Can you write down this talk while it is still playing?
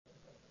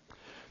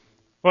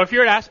Well, if you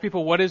were to ask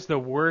people what is the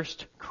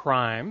worst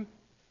crime,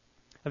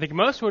 I think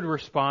most would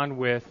respond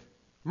with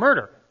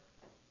murder.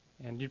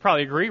 And you'd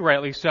probably agree,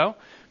 rightly so.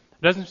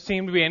 It doesn't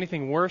seem to be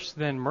anything worse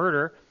than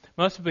murder,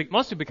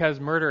 mostly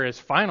because murder is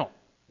final.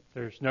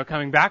 There's no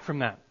coming back from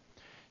that.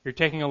 You're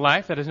taking a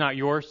life that is not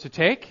yours to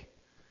take,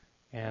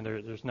 and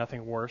there's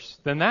nothing worse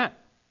than that.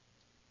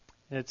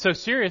 And it's so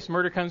serious,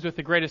 murder comes with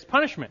the greatest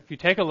punishment. If you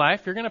take a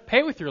life, you're going to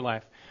pay with your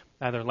life,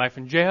 either life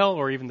in jail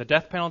or even the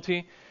death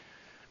penalty.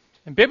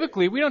 And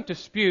biblically, we don't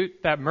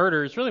dispute that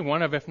murder is really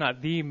one of, if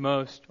not the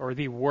most or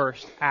the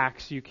worst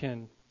acts you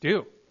can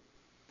do.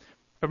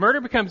 But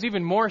murder becomes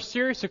even more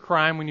serious a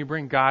crime when you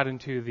bring God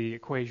into the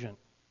equation.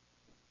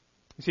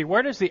 You see,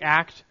 where does the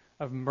act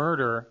of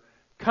murder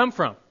come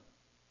from?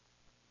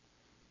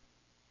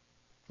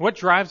 What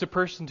drives a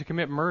person to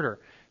commit murder?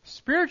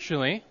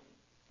 Spiritually,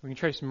 we can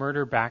trace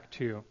murder back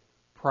to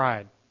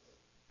pride.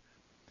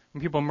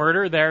 When people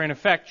murder, they're in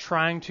effect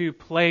trying to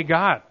play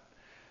God.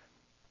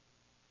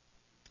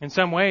 In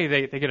some way,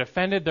 they get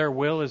offended, their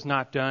will is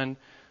not done,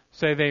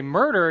 so they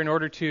murder in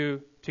order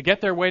to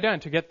get their way done,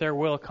 to get their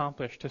will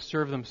accomplished, to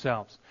serve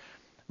themselves.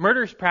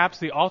 Murder is perhaps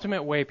the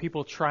ultimate way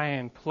people try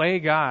and play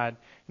God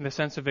in the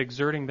sense of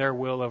exerting their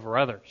will over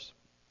others.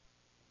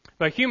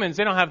 But humans,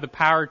 they don't have the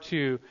power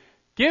to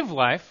give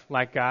life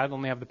like God,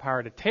 only have the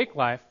power to take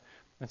life,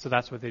 and so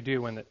that's what they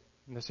do when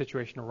the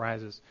situation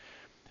arises.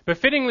 But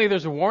fittingly,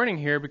 there's a warning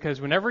here,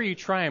 because whenever you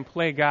try and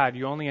play God,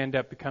 you only end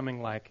up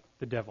becoming like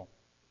the devil.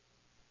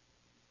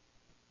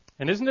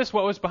 And isn't this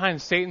what was behind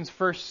Satan's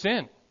first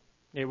sin?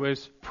 It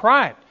was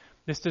pride,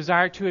 this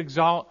desire to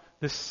exalt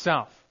the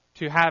self,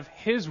 to have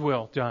his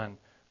will done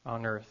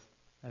on earth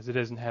as it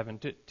is in heaven,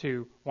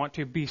 to want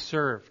to be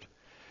served.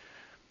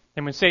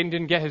 And when Satan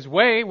didn't get his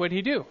way, what did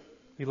he do?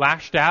 He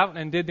lashed out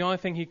and did the only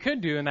thing he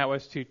could do, and that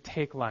was to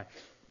take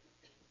life.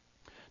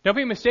 Don't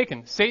be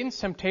mistaken. Satan's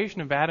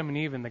temptation of Adam and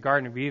Eve in the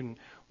Garden of Eden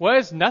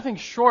was nothing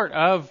short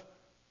of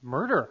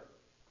murder.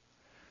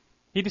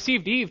 He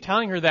deceived Eve,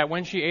 telling her that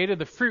when she ate of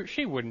the fruit,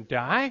 she wouldn't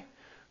die.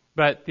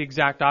 But the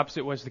exact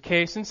opposite was the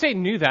case. And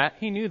Satan knew that.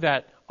 He knew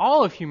that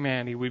all of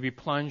humanity would be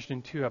plunged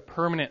into a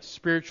permanent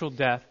spiritual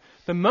death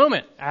the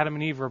moment Adam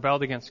and Eve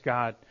rebelled against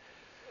God.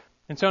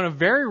 And so in a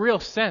very real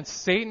sense,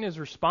 Satan is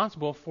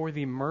responsible for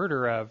the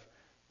murder of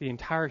the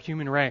entire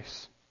human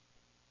race.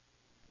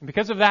 And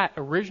because of that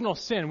original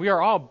sin, we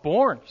are all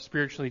born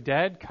spiritually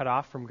dead, cut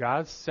off from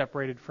God,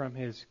 separated from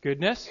his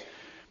goodness.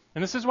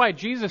 And this is why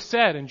Jesus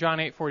said in John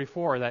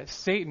 8:44 that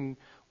Satan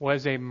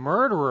was a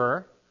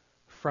murderer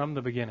from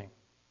the beginning.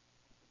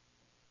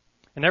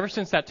 And ever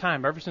since that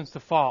time, ever since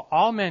the fall,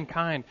 all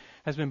mankind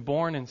has been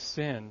born in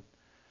sin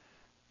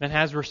and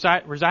has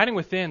residing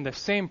within the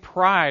same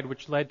pride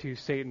which led to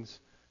Satan's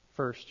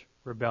first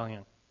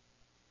rebellion.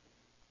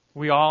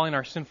 We all, in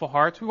our sinful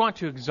hearts, we want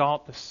to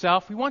exalt the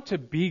self. We want to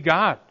be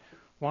God.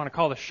 We want to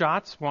call the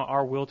shots. We want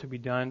our will to be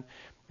done.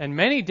 And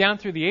many down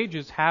through the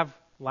ages have,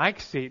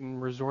 like Satan,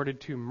 resorted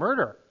to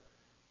murder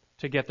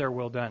to get their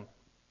will done.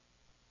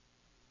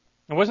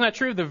 And wasn't that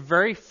true of the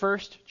very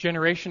first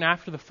generation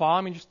after the fall?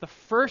 I mean, just the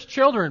first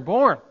children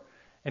born.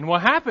 And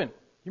what happened?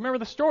 You remember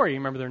the story. You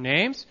remember their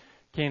names,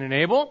 Cain and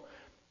Abel.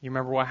 You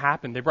remember what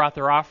happened. They brought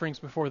their offerings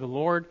before the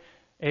Lord.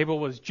 Abel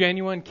was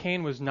genuine,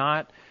 Cain was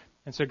not.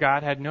 And so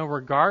God had no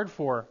regard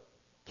for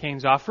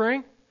Cain's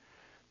offering.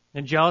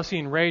 And jealousy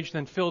and rage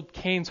then filled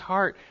Cain's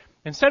heart.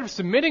 Instead of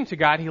submitting to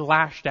God, he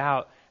lashed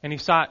out and he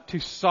sought to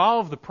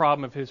solve the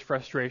problem of his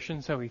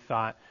frustration, so he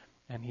thought,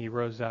 and he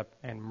rose up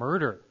and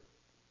murdered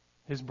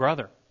his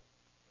brother.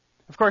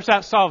 Of course,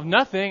 that solved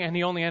nothing, and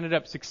he only ended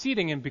up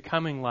succeeding in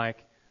becoming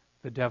like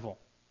the devil,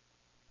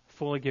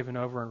 fully given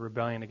over in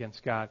rebellion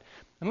against God.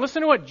 And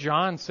listen to what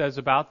John says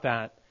about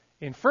that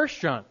in 1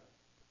 John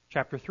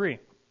chapter 3.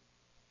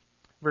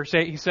 Verse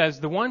 8, he says,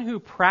 "The one who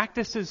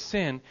practices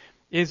sin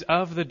is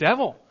of the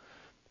devil,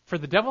 for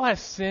the devil has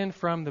sinned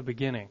from the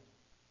beginning."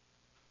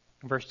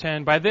 In verse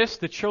 10, "By this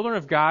the children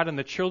of God and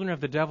the children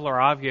of the devil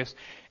are obvious.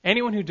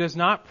 Anyone who does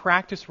not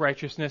practice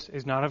righteousness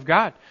is not of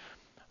God,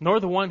 nor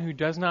the one who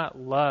does not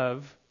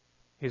love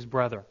his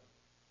brother.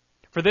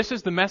 For this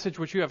is the message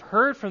which you have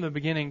heard from the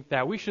beginning,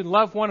 that we should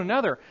love one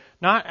another,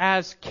 not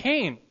as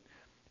Cain,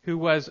 who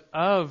was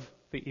of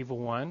the evil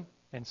one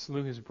and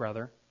slew his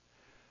brother.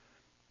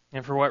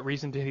 And for what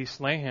reason did he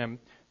slay him?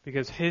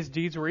 Because his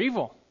deeds were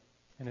evil,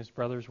 and his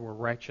brothers were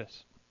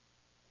righteous."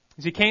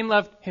 You see, Cain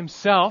loved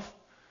himself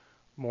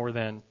more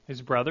than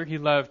his brother. He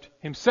loved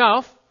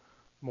himself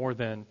more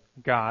than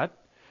God.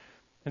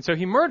 And so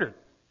he murdered.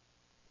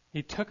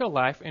 He took a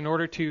life in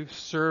order to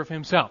serve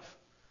himself,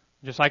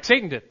 just like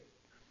Satan did.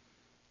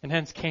 And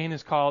hence Cain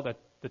is called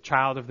the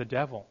child of the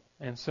devil,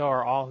 and so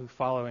are all who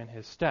follow in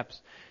his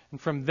steps.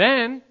 And from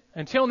then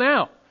until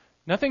now,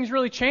 nothing's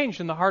really changed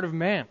in the heart of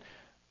man.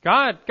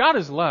 God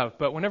is love,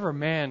 but whenever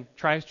man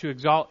tries to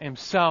exalt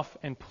himself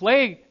and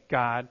play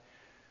God,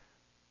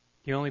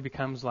 he only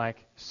becomes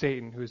like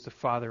Satan, who is the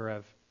father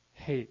of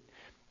hate.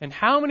 And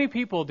how many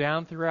people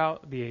down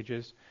throughout the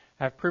ages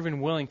have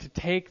proven willing to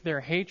take their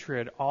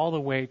hatred all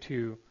the way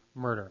to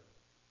murder,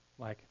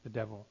 like the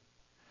devil?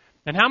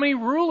 And how many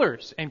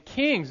rulers and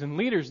kings and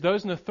leaders,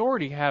 those in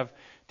authority, have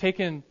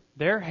taken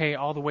their hate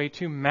all the way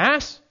to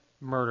mass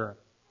murder?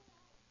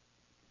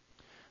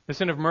 The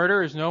sin of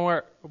murder is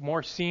nowhere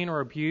more seen or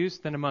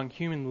abused than among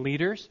human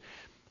leaders.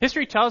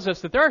 History tells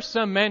us that there are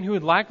some men who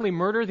would likely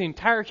murder the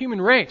entire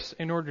human race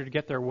in order to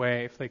get their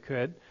way if they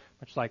could,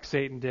 much like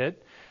Satan did.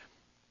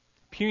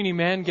 Puny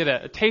men get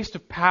a taste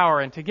of power,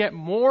 and to get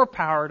more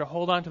power, to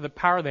hold on to the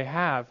power they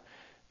have,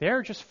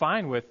 they're just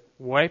fine with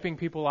wiping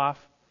people off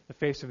the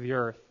face of the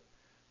earth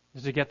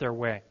just to get their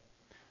way.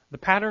 The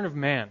pattern of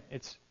man,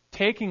 it's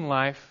taking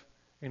life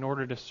in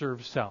order to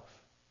serve self,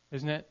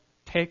 isn't it?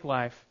 Take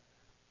life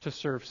to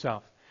serve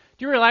self.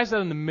 Do you realize that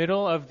in the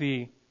middle of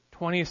the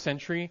 20th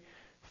century,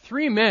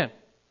 3 men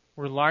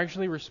were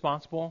largely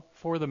responsible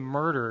for the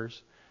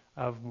murders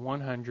of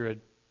 100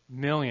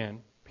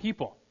 million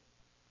people?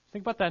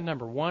 Think about that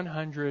number,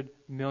 100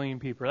 million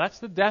people. That's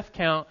the death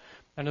count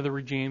under the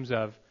regimes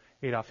of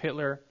Adolf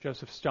Hitler,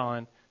 Joseph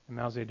Stalin, and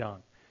Mao Zedong.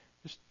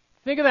 Just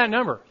think of that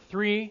number,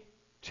 3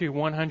 to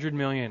 100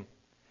 million.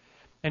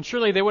 And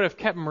surely they would have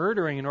kept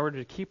murdering in order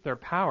to keep their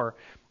power.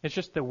 It's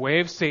just the way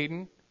of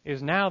Satan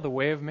is now the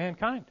way of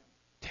mankind.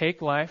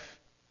 Take life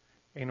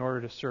in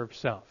order to serve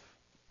self.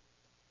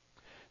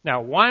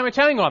 Now, why am I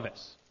telling all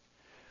this?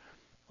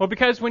 Well,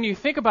 because when you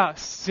think about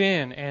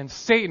sin and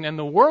Satan and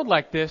the world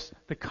like this,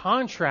 the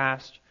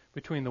contrast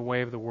between the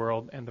way of the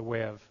world and the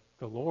way of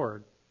the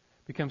Lord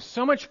becomes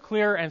so much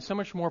clearer and so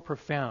much more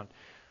profound.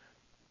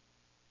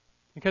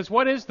 Because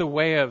what is the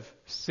way of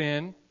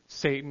sin,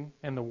 Satan,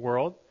 and the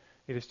world?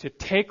 It is to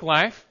take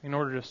life in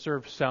order to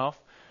serve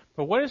self.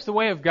 But what is the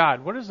way of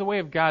God? What is the way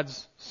of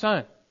God's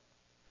Son?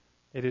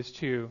 It is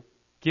to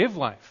give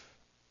life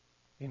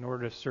in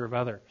order to serve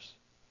others.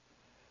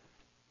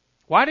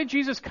 Why did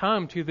Jesus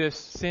come to this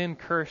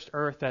sin-cursed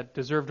earth that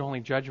deserved only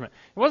judgment?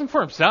 It wasn't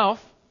for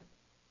himself.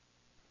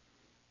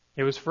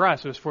 It was for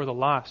us. It was for the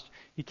lost.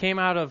 He came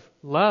out of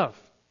love.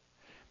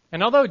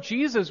 And although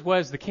Jesus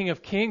was the King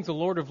of Kings, the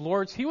Lord of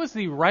Lords, he is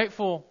the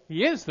rightful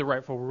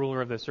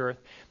ruler of this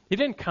earth. He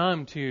didn't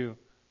come to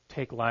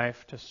take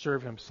life, to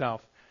serve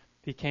himself.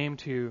 He came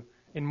to,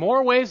 in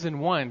more ways than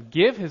one,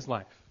 give his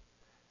life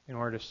in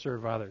order to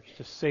serve others,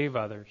 to save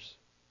others,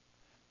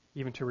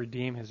 even to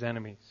redeem his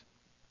enemies.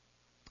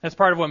 That's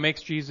part of what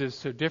makes Jesus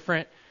so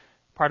different,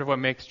 part of what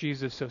makes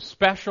Jesus so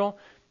special,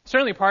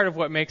 certainly part of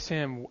what makes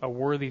him a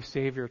worthy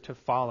Savior to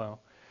follow.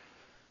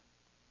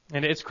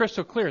 And it's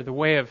crystal clear, the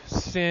way of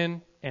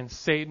sin and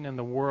Satan and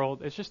the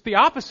world is just the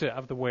opposite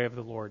of the way of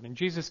the Lord. And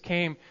Jesus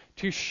came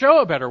to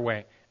show a better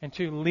way and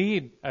to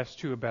lead us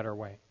to a better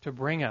way, to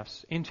bring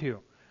us into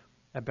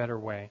a better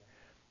way.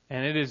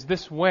 And it is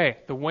this way,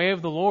 the way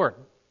of the Lord,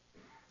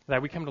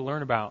 that we come to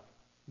learn about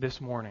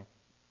this morning.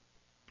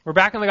 We're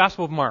back in the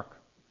Gospel of Mark.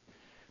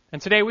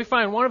 And today we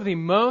find one of the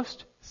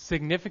most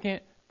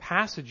significant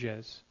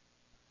passages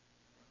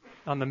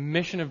on the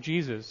mission of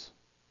Jesus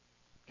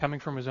coming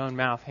from his own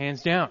mouth,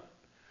 hands down.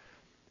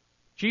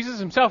 Jesus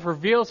himself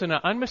reveals in an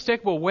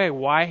unmistakable way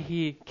why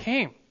he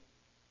came.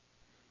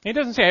 He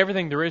doesn't say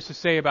everything there is to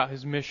say about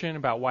his mission,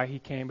 about why he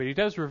came, but he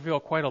does reveal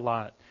quite a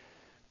lot.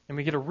 And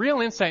we get a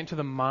real insight into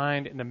the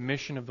mind and the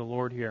mission of the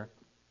Lord here.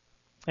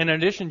 And in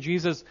addition,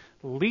 Jesus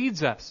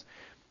leads us.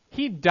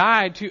 He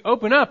died to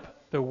open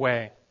up the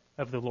way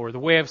of the Lord, the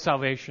way of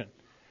salvation.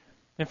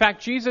 In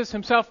fact, Jesus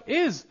himself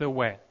is the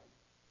way.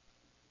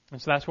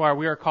 And so that's why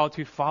we are called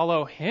to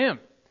follow him.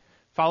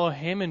 Follow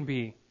him and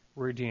be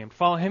redeemed.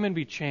 Follow him and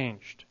be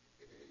changed.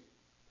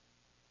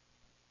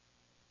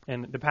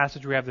 In the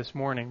passage we have this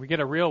morning, we get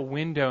a real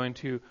window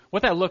into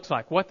what that looks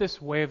like, what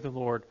this way of the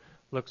Lord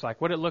looks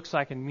like, what it looks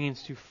like and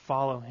means to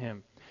follow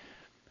him.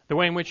 The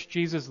way in which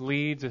Jesus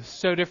leads is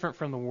so different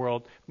from the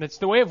world. It's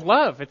the way of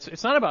love.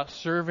 It's not about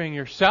serving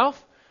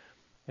yourself.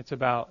 It's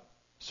about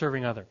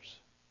serving others.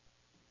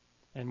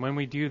 And when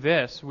we do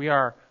this, we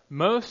are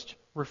most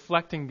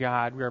reflecting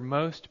God. We are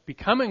most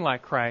becoming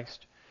like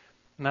Christ.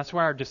 And that's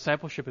what our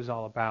discipleship is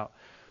all about.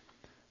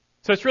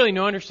 So it's really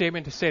no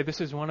understatement to say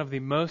this is one of the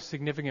most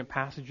significant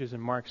passages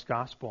in Mark's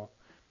gospel.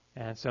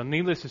 And so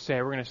needless to say,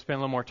 we're going to spend a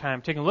little more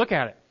time taking a look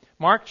at it.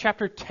 Mark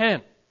chapter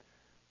 10,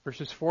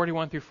 verses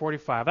 41 through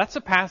 45. That's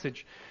the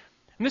passage.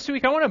 And this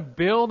week I want to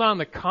build on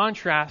the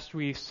contrast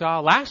we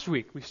saw last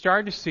week. We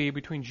started to see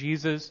between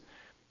Jesus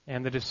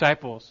and the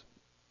disciples.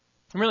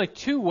 And really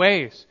two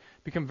ways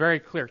become very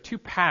clear, two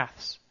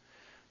paths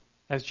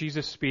as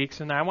Jesus speaks.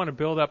 And I want to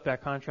build up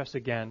that contrast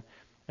again.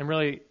 And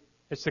really,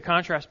 it's the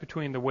contrast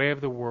between the way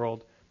of the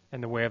world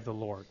and the way of the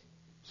Lord.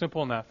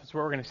 Simple enough. That's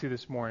what we're going to see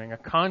this morning. A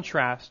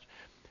contrast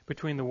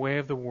between the way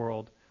of the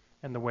world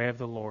and the way of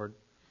the Lord.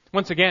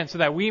 Once again, so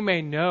that we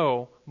may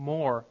know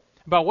more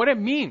about what it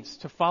means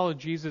to follow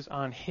Jesus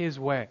on his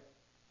way.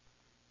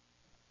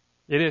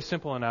 It is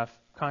simple enough.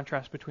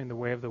 Contrast between the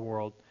way of the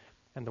world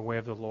and the way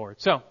of the Lord.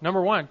 So,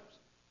 number one,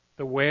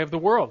 the way of the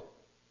world.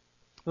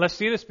 Let's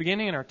see this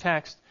beginning in our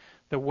text,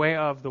 the way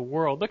of the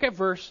world. Look at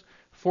verse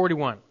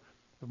 41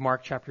 of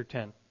Mark chapter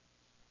 10.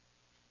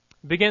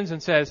 It begins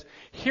and says,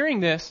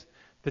 hearing this,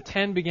 the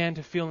 10 began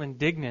to feel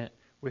indignant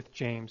with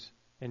James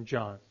and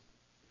John.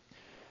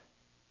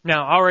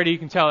 Now, already you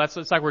can tell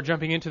it's like we're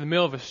jumping into the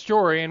middle of a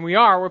story, and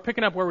we're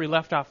picking up where we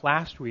left off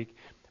last week.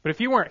 But if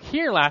you weren't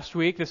here last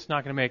week, this is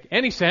not going to make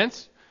any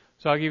sense.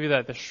 So I'll give you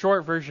the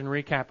short version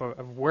recap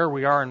of where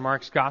we are in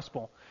Mark's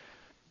gospel.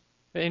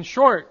 In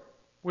short,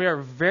 we are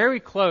very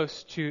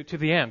close to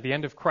the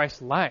end of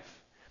Christ's life.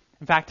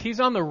 In fact, he's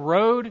on the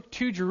road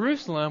to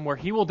Jerusalem where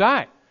he will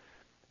die.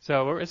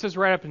 So this is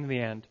right up into the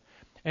end.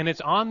 And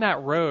it's on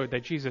that road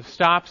that Jesus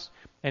stops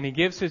and he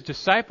gives his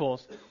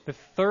disciples the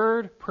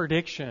third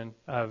prediction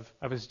of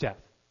his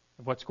death,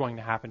 of what's going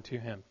to happen to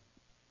him.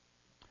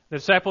 The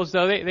disciples,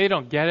 though, they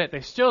don't get it. They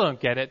still don't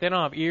get it. They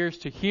don't have ears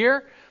to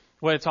hear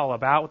what it's all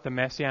about, what the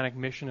Messianic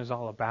mission is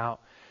all about.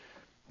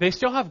 They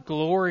still have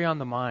glory on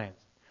the mind.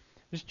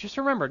 Just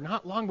remember,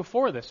 not long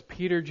before this,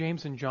 Peter,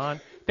 James, and John,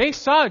 they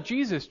saw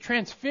Jesus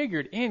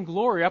transfigured in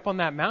glory up on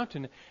that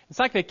mountain. It's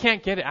like they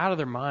can't get it out of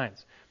their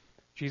minds.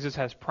 Jesus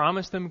has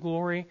promised them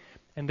glory,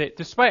 and that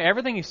despite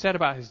everything he said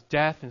about his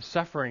death and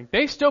suffering,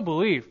 they still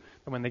believe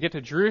that when they get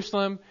to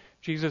Jerusalem,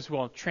 Jesus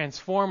will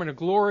transform into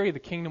glory, the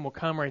kingdom will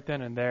come right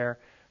then and there.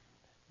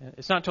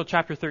 It's not until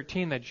chapter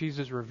 13 that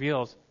Jesus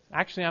reveals,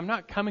 actually, I'm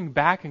not coming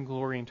back in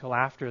glory until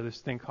after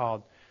this thing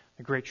called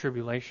the Great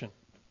Tribulation.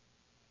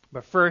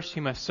 But first,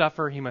 he must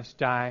suffer, he must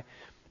die.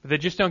 But they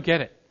just don't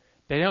get it.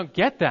 They don't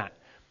get that.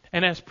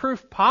 And as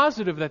proof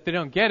positive that they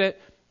don't get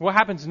it, what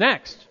happens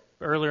next?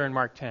 Earlier in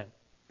Mark 10.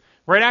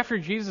 Right after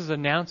Jesus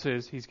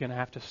announces he's going to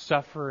have to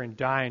suffer and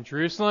die in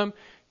Jerusalem,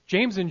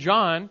 James and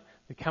John,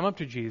 they come up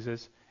to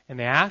Jesus and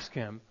they ask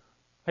him,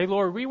 hey,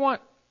 Lord, we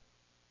want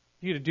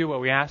you to do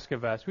what we ask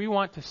of us. We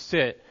want to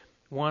sit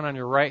one on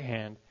your right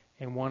hand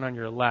and one on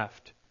your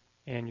left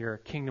in your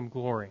kingdom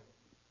glory.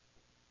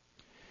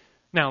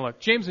 Now look,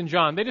 James and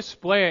John, they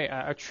display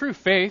a true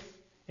faith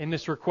in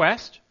this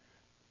request.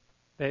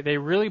 They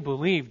really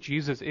believe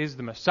Jesus is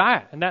the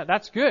Messiah, and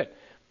that's good.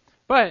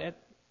 But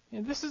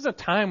this is a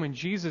time when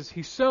Jesus,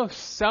 he's so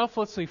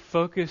selflessly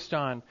focused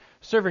on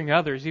serving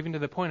others, even to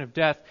the point of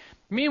death.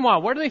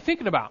 Meanwhile, what are they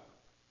thinking about?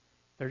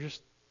 They're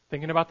just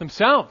thinking about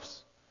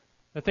themselves.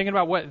 They're thinking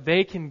about what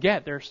they can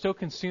get. They're still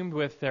consumed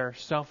with their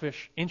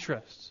selfish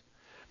interests.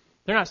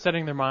 They're not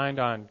setting their mind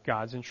on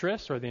God's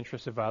interests or the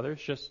interests of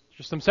others,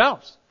 just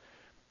themselves.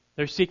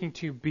 They're seeking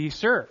to be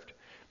served.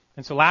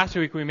 And so last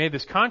week we made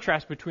this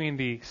contrast between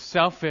the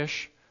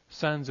selfish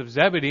sons of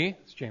Zebedee,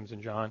 it's James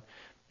and John,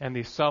 and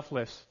the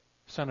selfless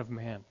Son of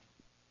Man.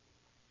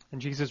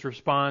 And Jesus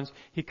responds,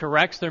 he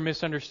corrects their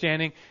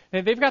misunderstanding,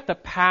 and they've got the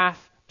path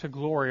to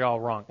glory all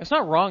wrong. It's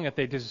not wrong that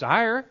they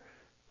desire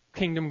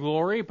kingdom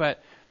glory,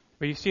 but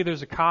you see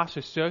there's a cost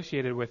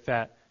associated with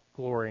that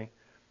glory.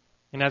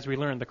 And as we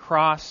learn, the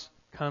cross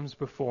comes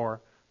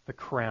before the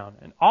crown.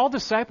 And all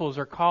disciples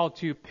are called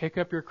to pick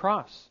up your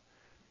cross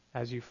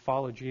as you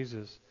follow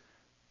Jesus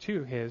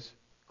to his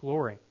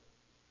glory.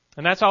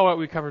 And that's all what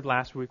we covered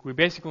last week. We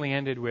basically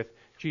ended with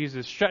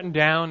Jesus shutting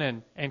down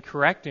and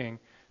correcting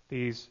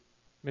these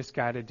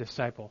misguided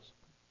disciples.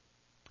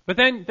 But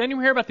then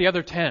you hear about the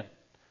other 10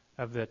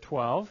 of the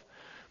 12,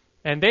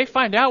 and they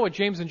find out what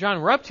James and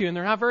John were up to, and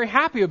they're not very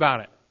happy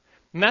about it.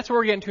 And that's where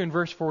we're getting to in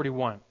verse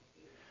 41.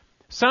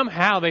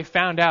 Somehow they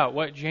found out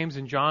what James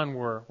and John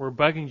were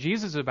bugging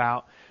Jesus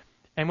about,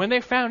 and when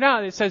they found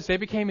out, it says they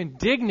became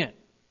indignant.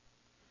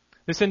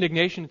 This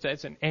indignation,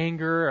 it's an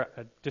anger,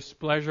 a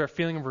displeasure, a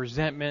feeling of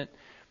resentment.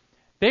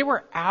 They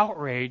were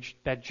outraged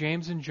that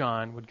James and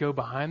John would go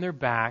behind their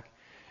back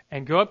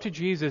and go up to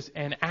Jesus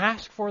and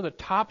ask for the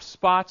top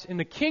spots in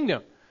the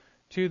kingdom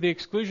to the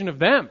exclusion of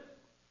them.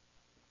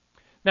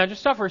 Now,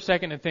 just stop for a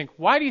second and think,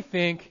 why do you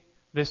think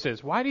this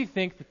is? Why do you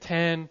think the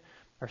 10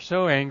 are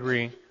so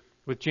angry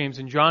with James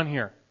and John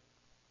here?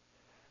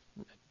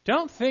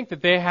 Don't think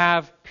that they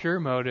have pure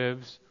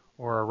motives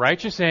or a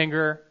righteous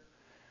anger.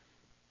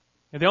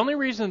 And the only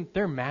reason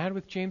they're mad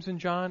with James and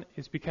John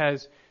is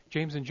because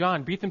James and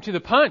John beat them to the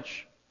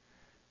punch.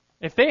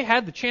 If they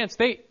had the chance,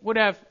 they would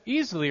have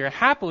easily or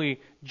happily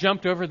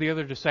jumped over the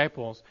other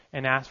disciples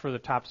and asked for the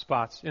top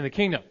spots in the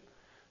kingdom.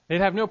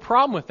 They'd have no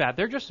problem with that.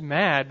 They're just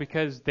mad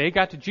because they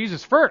got to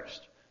Jesus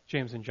first,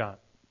 James and John.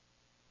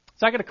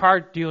 It's like at a car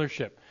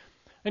dealership.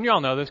 And you all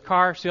know this,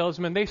 car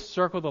salesmen, they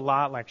circle the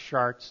lot like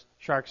sharks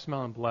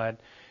smelling blood.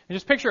 And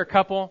just picture a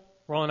couple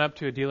rolling up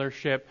to a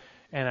dealership,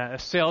 and a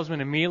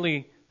salesman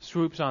immediately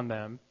swoops on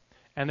them,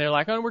 and they're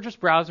like, oh, we're just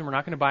browsing, we're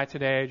not going to buy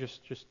today,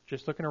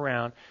 just looking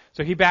around.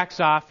 So he backs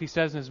off, he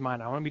says in his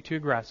mind, I don't want to be too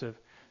aggressive.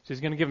 So he's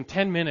going to give him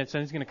 10 minutes,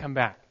 and he's going to come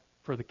back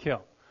for the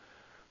kill.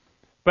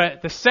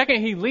 But the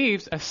second he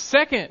leaves, a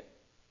second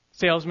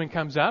salesman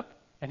comes up,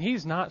 and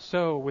he's not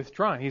so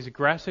withdrawn. He's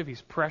aggressive,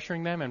 he's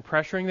pressuring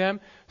them,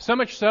 so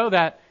much so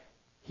that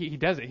he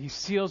does it. He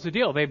seals the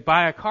deal. They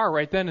buy a car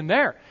right then and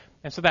there.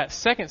 And so that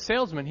second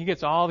salesman, he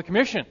gets all the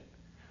commission.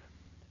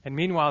 And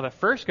meanwhile, the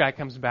first guy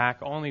comes back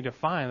only to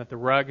find that the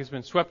rug has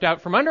been swept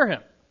out from under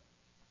him.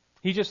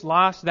 He just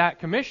lost that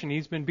commission.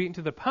 He's been beaten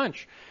to the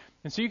punch.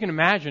 And so you can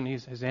imagine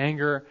his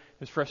anger,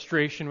 his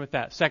frustration with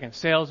that second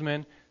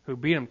salesman who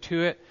beat him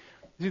to it.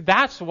 See,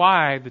 that's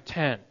why the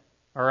 10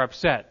 are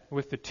upset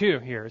with the 2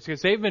 here. It's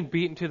because they've been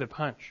beaten to the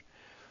punch.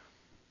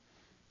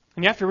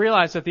 And you have to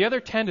realize that the other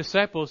 10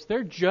 disciples,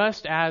 they're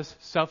just as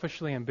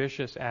selfishly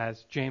ambitious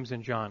as James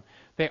and John.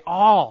 They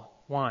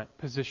all want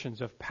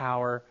positions of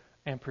power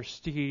and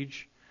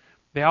prestige.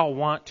 They all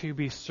want to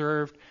be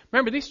served.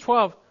 Remember, these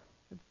 12,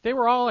 they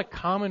were all like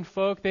common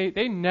folk.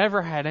 They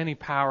never had any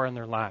power in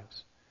their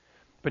lives.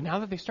 But now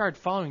that they started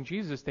following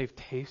Jesus, they've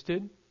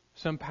tasted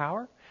some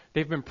power.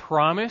 They've been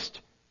promised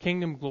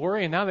kingdom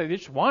glory, and now they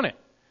just want it.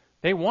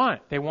 They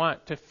want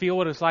to feel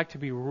what it's like to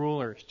be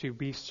rulers, to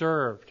be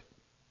served.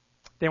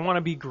 They want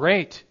to be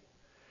great.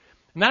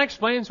 And that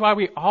explains why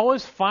we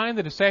always find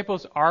the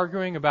disciples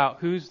arguing about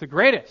who's the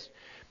greatest.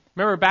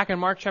 Remember back in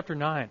Mark chapter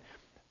 9,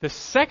 the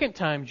second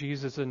time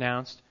Jesus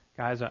announced,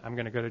 guys, I'm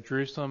going to go to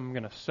Jerusalem, I'm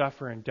going to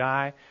suffer and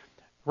die.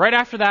 Right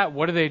after that,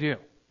 what do?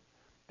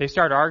 They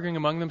start arguing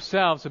among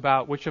themselves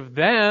about which of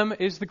them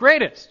is the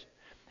greatest.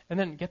 And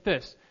then get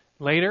this,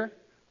 later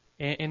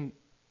in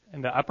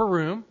the upper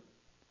room,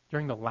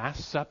 during the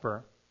Last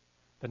Supper,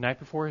 the night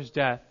before his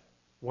death,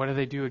 what do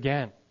they do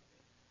again?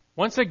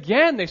 Once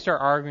again, they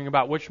start arguing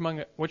about which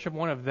of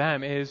one of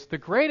them is the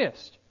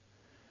greatest.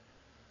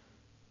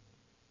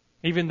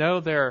 Even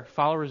though they're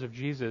followers of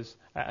Jesus,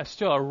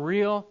 still a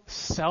real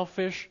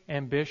selfish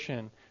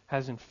ambition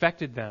has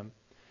infected them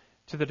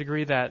to the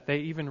degree that they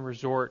even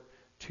resort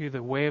to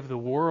the way of the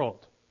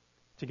world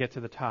to get to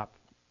the top.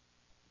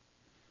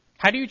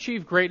 How do you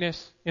achieve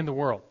greatness in the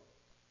world?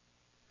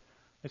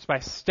 It's by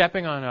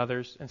stepping on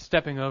others and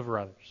stepping over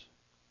others.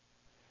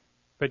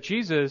 But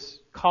Jesus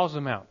calls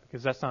them out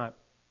because that's not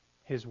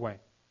his way.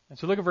 And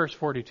so look at verse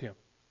 42.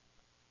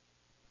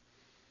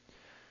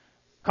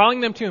 Calling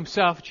them to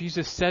himself,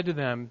 Jesus said to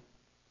them,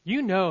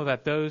 "You know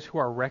that those who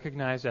are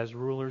recognized as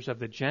rulers of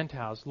the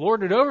Gentiles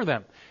lord it over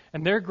them,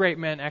 and their great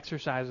men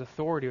exercise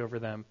authority over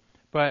them.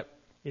 But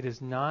it is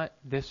not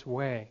this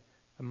way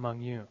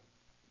among you."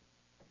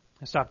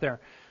 Let's stop there.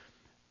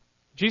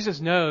 Jesus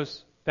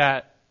knows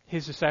that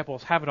his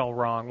disciples have it all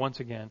wrong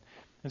once again.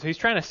 And so he's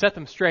trying to set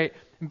them straight.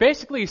 And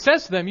basically he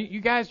says to them,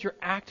 you guys, you're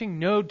acting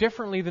no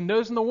differently than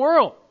those in the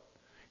world.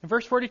 In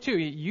verse 42,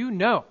 you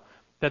know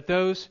that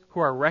those who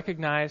are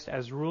recognized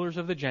as rulers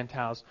of the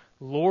Gentiles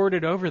lord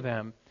it over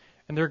them,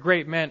 and their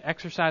great men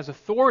exercise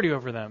authority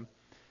over them.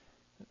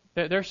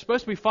 They're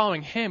supposed to be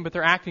following him, but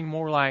they're acting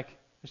more like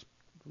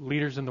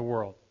leaders in the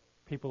world,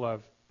 people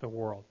of the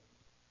world.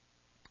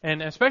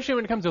 And especially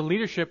when it comes to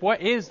leadership,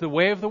 what is the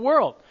way of the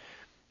world?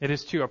 It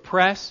is to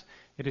oppress,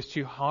 it is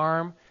to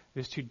harm, it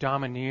is to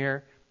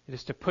domineer, it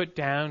is to put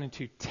down and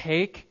to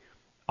take,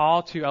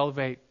 all to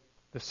elevate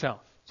the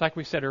self. It's like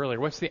we said earlier,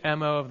 what's the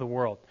MO of the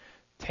world?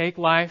 Take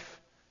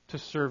life to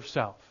serve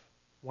self,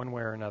 one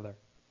way or another.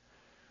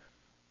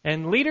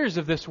 And leaders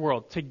of this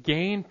world, to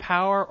gain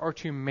power or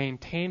to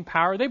maintain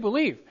power, they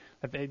believe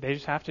that they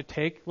just have to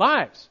take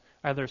lives,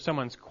 either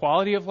someone's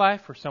quality of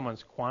life or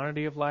someone's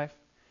quantity of life.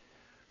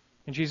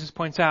 And Jesus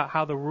points out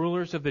how the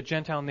rulers of the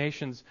Gentile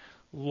nations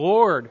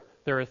lord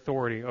their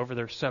authority over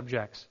their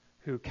subjects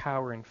who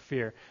cower in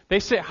fear. They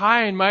sit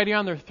high and mighty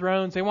on their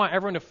thrones. They want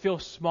everyone to feel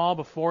small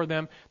before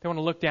them. They want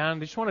to look down.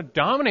 They just want to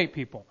dominate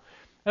people.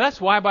 And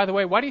that's why, by the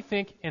way, why do you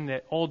think in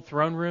the old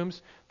throne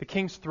rooms, the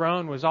king's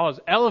throne was always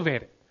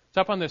elevated? It's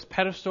up on this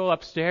pedestal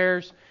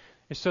upstairs.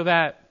 It's so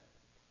that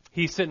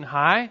he's sitting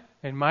high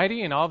and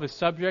mighty, and all of his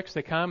subjects,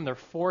 they come, they're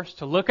forced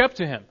to look up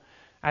to him,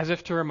 as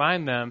if to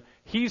remind them,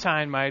 he's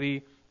high and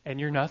mighty, and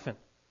you're nothing.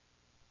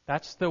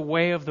 That's the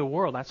way of the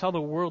world. That's how the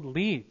world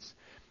leads.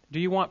 Do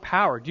you want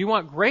power? Do you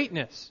want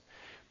greatness?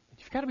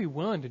 You've got to be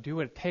willing to do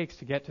what it takes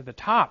to get to the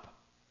top.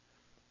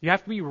 You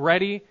have to be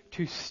ready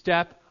to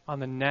step on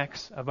the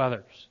necks of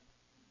others.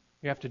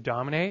 You have to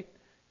dominate.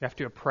 You have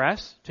to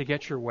oppress to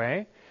get your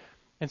way.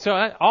 And so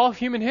all of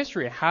human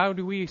history, how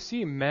do we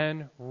see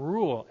men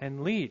rule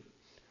and lead?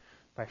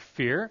 By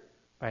fear,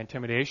 by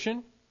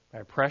intimidation, by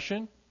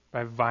oppression,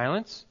 by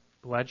violence,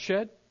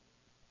 bloodshed.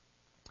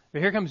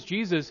 But here comes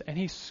Jesus, and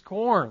he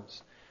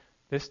scorns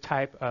this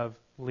type of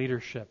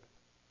leadership.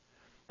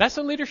 That's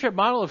the leadership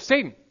model of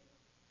Satan,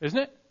 isn't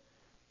it?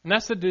 And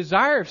that's the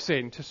desire of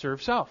Satan, to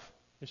serve self,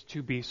 is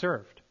to be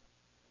served.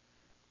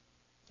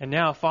 And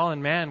now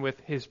fallen man with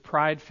his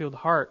pride-filled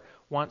heart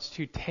wants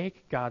to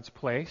take God's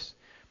place,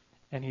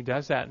 and he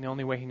does that in the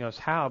only way he knows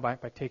how, by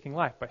taking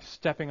life, by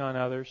stepping on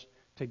others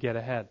to get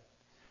ahead.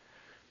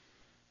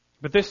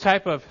 But this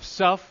type of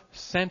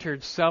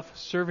self-centered,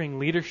 self-serving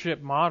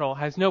leadership model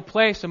has no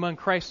place among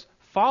Christ's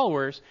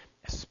followers,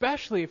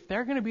 especially if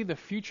they're going to be the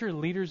future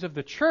leaders of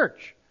the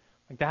church.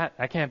 Like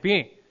that can't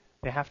be.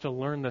 They have to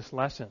learn this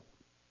lesson.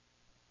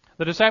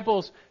 The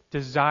disciples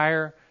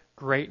desire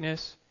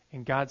greatness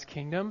in God's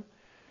kingdom,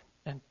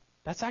 and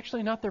that's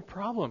actually not their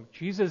problem.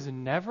 Jesus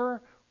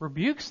never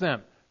rebukes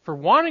them for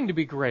wanting to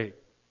be great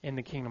in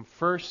the kingdom.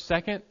 First,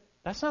 second,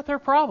 that's not their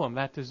problem,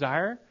 that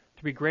desire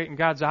to be great in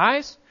God's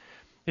eyes.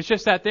 It's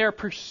just that they're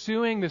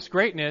pursuing this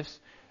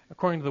greatness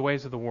according to the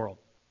ways of the world.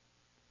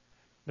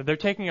 That they're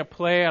taking a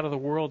play out of the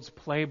world's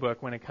playbook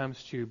when it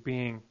comes to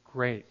being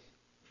great.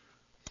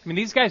 I mean,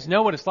 these guys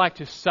know what it's like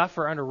to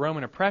suffer under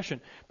Roman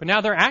oppression, but now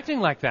they're acting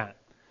like that.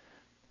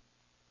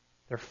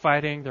 They're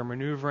fighting, they're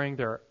maneuvering,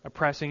 they're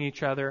oppressing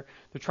each other.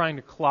 They're trying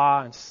to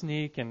claw and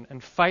sneak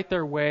and fight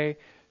their way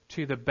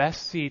to the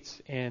best seats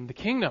in the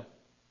kingdom.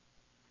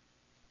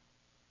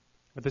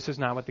 But this is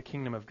not what the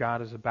kingdom of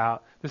God is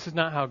about. This is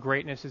not how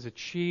greatness is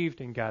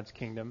achieved in God's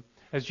kingdom.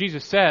 As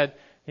Jesus said,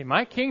 "Hey,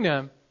 my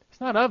kingdom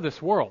is not of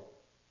this world."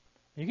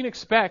 You can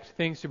expect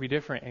things to be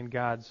different in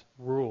God's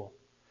rule.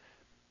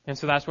 And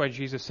so that's why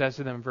Jesus says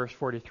to them in verse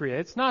 43,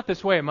 "It's not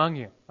this way among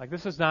you." Like,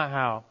 this is not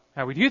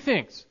how we do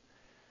things.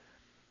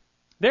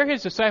 They're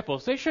his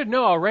disciples. They should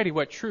know already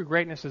what true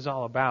greatness is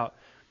all about.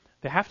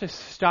 They have to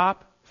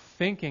stop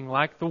thinking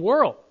like the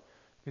world,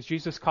 because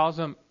Jesus calls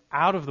them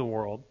out of the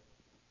world.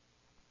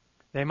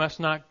 They must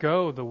not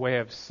go the way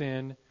of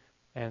sin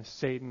and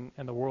Satan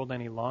and the world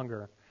any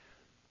longer.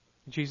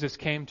 Jesus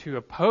came to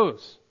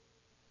oppose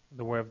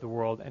the way of the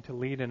world and to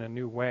lead in a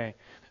new way.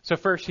 So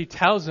first, he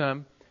tells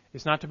them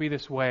it's not to be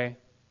this way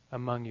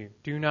among you.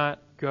 Do not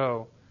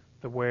go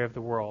the way of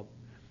the world.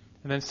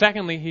 And then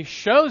secondly, he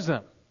shows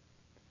them.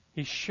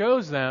 He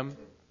shows them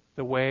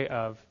the way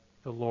of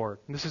the Lord.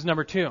 And this is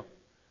number 2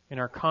 in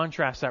our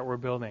contrast that we're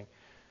building.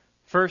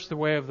 First, the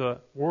way of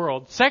the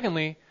world.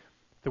 Secondly,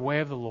 the way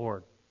of the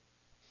Lord.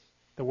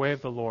 The way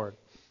of the Lord.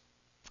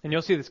 And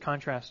you'll see this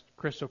contrast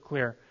crystal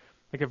clear.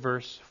 Look at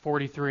verse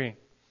 43.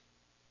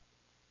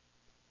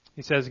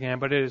 He says again,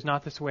 "But it is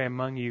not this way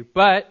among you.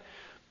 But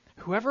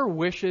whoever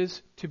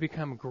wishes to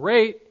become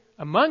great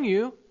among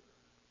you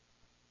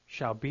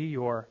shall be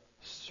your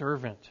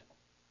servant.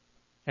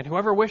 And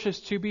whoever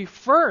wishes to be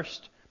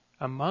first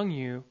among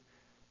you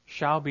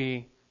shall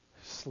be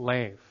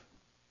slave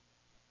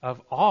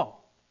of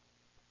all."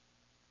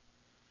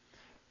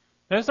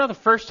 Now, it's not the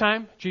first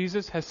time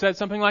Jesus has said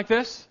something like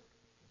this.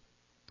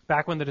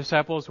 Back when the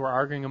disciples were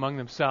arguing among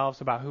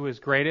themselves about who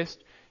is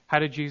greatest, how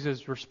did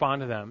Jesus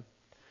respond to them?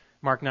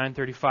 Mark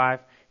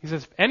 9:35, he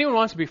says, "If anyone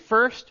wants to be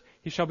first,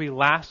 he shall be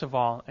last of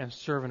all and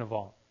servant of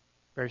all."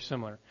 Very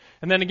similar.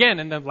 And then again,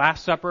 in the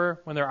Last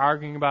Supper, when they're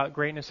arguing about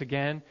greatness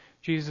again,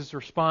 Jesus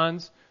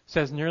responds,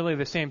 says nearly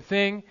the same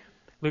thing.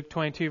 Luke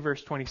 22,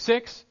 verse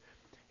 26,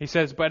 he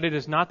says, "But it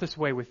is not this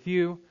way with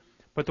you,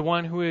 but the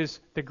one who is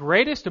the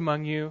greatest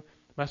among you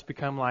must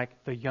become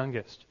like the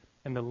youngest,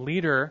 and the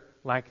leader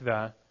like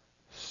the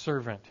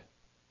servant."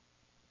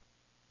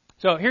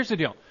 So here's the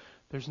deal.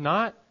 There's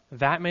not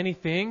that many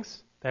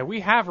things that we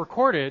have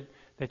recorded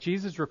that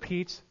Jesus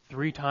repeats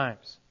 3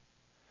 times.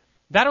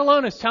 That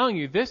alone is telling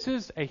you this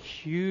is a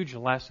huge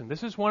lesson.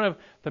 This is one of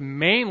the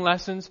main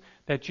lessons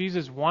that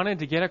Jesus wanted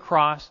to get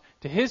across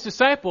to his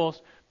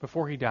disciples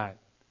before he died.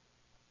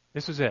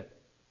 This was it.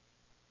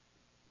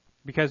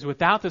 Because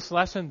without this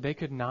lesson, they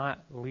could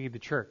not lead the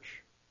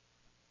church,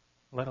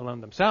 let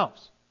alone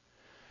themselves.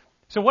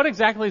 So what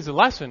exactly is the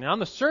lesson? And on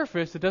the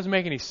surface, it doesn't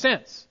make any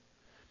sense.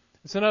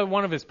 It's another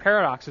one of his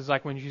paradoxes,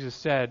 like when Jesus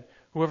said,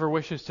 "Whoever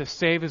wishes to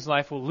save his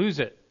life will lose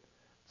it."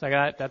 It's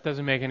like, that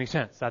doesn't make any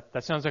sense.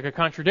 That sounds like a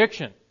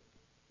contradiction.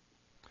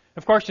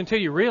 Of course, until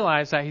you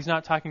realize that he's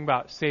not talking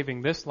about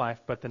saving this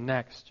life, but the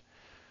next.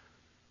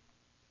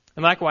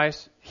 And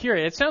likewise, here,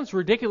 it sounds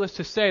ridiculous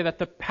to say that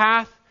the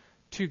path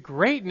to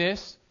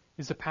greatness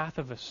is the path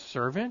of a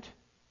servant.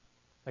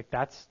 Like,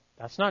 that's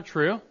not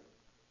true.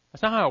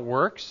 That's not how it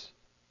works.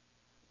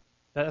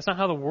 That's not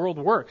how the world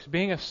works.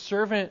 Being a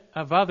servant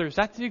of others,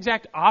 that's the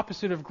exact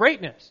opposite of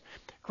greatness.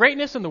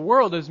 Greatness in the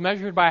world is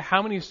measured by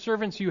how many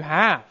servants you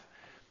have,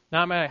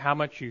 not by how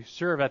much you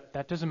serve.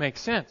 That doesn't make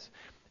sense.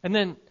 And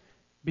then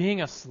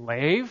being a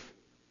slave,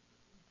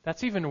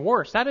 that's even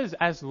worse. That is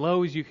as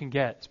low as you can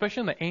get,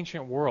 especially in the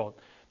ancient world.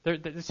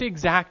 It's the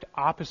exact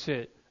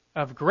opposite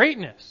of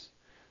greatness.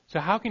 So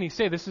how can he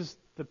say this is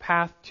the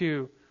path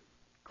to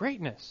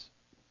greatness?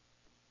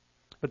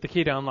 But the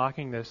key to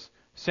unlocking this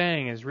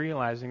saying is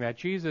realizing that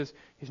Jesus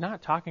is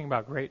not talking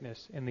about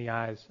greatness in the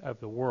eyes of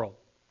the world.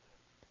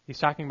 He's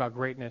talking about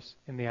greatness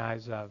in the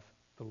eyes of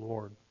the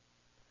Lord.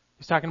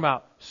 He's talking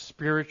about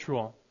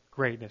spiritual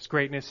greatness,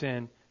 greatness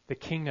in the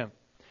kingdom.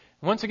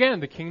 And once again,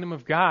 the kingdom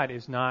of God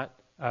is not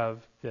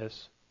of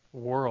this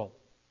world.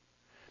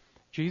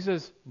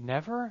 Jesus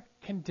never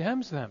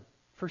condemns them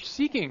for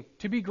seeking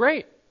to be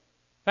great.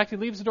 In fact, he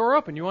leaves the door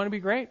open. You want to be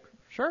great?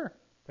 Sure,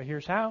 but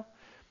here's how.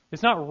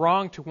 It's not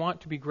wrong to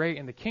want to be great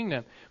in the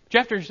kingdom, but you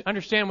have to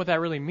understand what that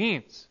really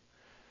means.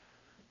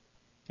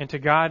 And to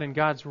God and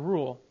God's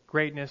rule,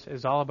 greatness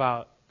is all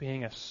about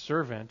being a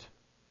servant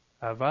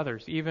of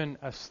others, even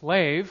a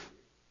slave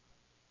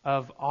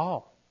of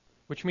all,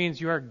 which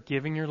means you are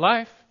giving your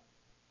life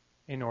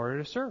in order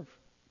to serve.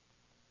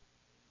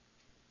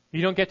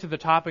 You don't get to the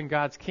top in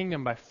God's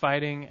kingdom by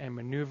fighting and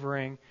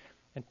maneuvering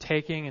and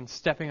taking and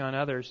stepping on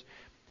others.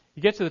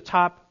 You get to the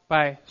top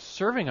by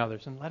serving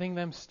others and letting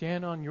them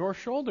stand on your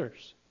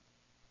shoulders.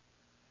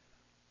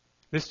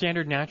 This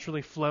standard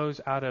naturally flows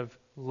out of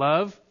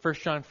love. 1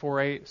 John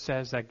 4:8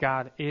 says that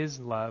God is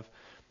love.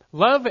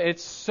 Love,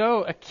 it's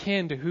so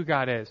akin to who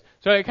God is.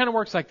 So it kind of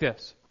works like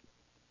this.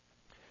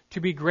 To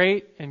be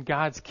great in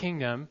God's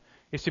kingdom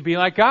is to be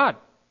like God.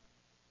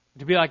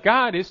 To be like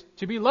God is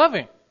to be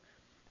loving.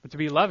 But to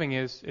be loving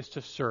is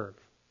to serve.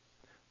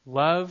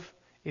 Love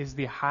is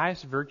the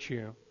highest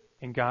virtue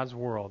in God's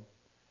world,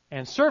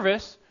 and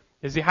service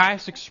is the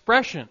highest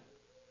expression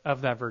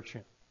of that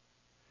virtue.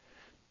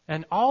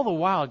 And all the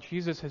while,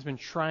 Jesus has been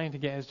trying to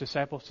get his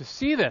disciples to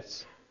see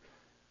this.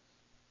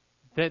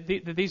 That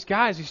these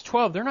guys, these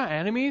 12, they're not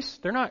enemies.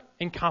 They're not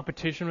in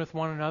competition with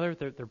one another.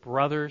 They're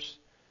brothers,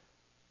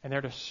 and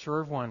they're to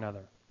serve one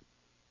another.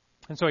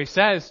 And so he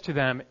says to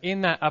them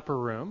in that upper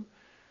room,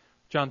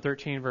 John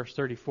 13, verse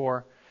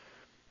 34,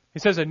 he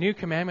says, "A new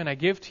commandment I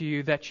give to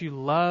you, that you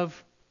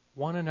love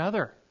one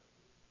another.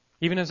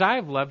 Even as I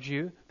have loved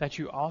you, that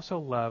you also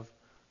love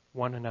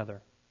one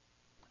another.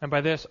 And by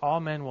this all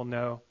men will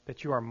know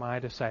that you are my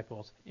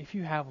disciples, if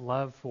you have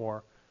love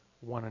for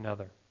one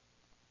another."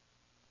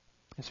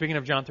 And speaking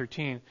of John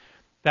 13,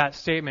 that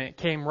statement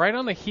came right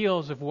on the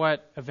heels of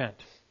what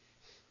event?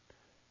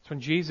 It's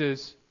when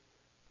Jesus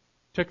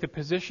took the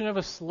position of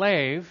a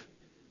slave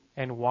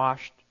and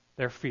washed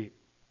their feet,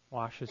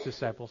 washed his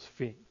disciples'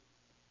 feet.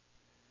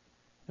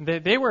 And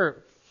they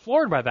were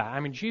floored by that. I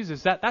mean,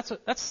 Jesus,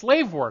 that's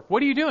slave work.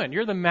 What are you doing?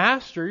 You're the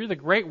master. You're the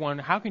great one.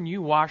 How can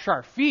you wash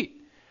our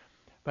feet?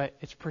 But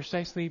it's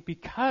precisely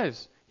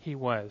because he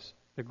was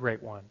the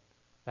great one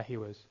that he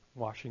was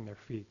washing their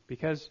feet.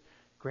 Because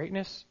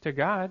greatness to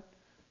God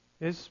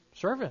is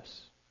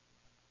service.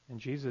 And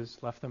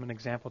Jesus left them an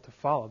example to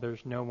follow.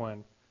 There's no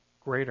one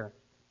greater.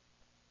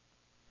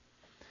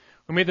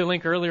 We made the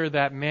link earlier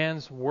that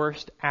man's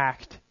worst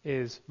act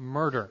is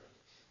murder,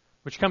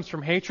 which comes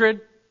from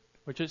hatred,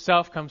 which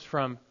itself comes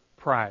from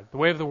pride. The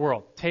way of the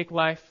world. Take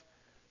life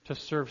to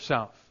serve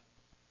self.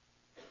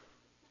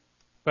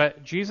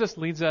 But Jesus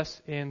leads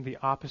us in the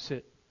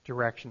opposite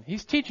direction.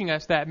 He's teaching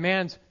us that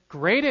man's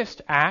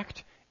greatest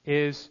act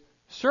is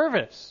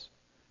service,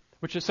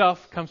 which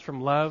itself comes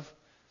from love,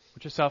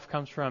 which itself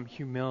comes from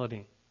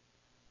humility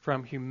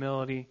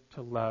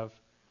to love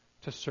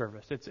to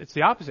service. It's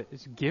the opposite.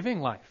 It's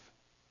giving life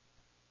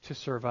to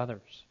serve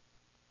others.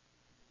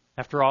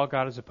 After all,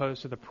 God is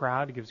opposed to the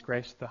proud. He gives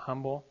grace to the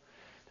humble.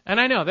 And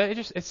I know that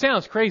it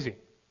sounds crazy.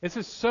 This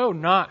is so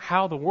not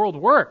how the world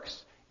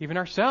works. Even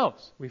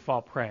ourselves, we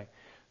fall prey.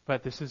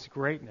 But this is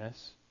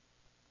greatness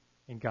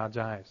in God's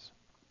eyes.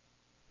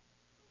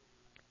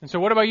 And so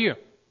what about you?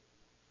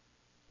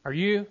 Are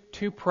you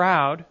too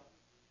proud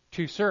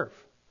to serve?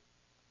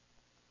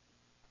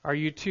 Are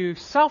you too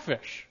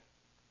selfish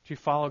to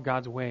follow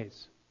God's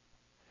ways?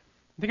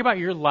 Think about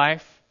your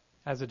life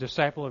as a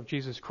disciple of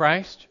Jesus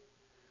Christ.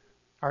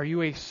 Are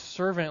you a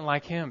servant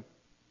like him?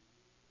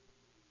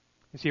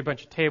 You see a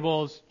bunch of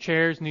tables,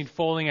 chairs need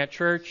folding at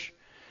church.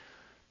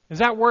 Is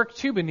that work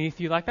too beneath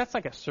you? Like, that's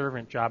like a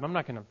servant job. I'm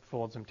not going to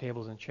fold some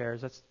tables and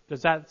chairs.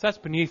 That's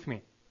beneath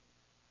me.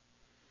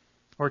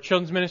 Or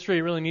children's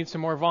ministry really needs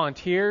some more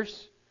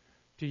volunteers.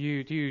 Do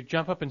you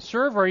jump up and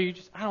serve, or are you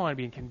just, I don't want to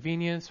be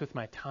inconvenienced with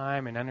my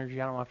time and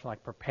energy. I don't have to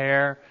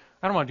prepare.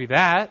 I don't want to do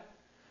that.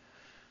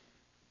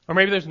 Or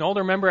maybe there's an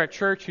older member at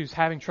church who's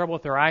having trouble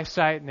with their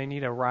eyesight and they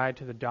need a ride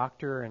to the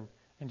doctor, and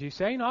do you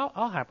say,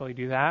 I'll happily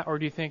do that? Or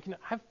do you think,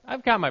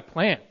 I've got my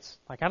plans.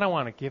 I don't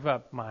want to give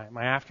up my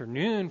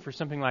afternoon for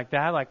something like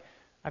that.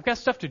 I've got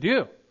stuff to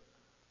do.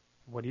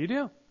 What do you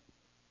do?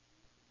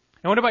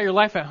 And what about your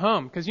life at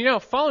home? Because,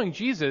 following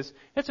Jesus,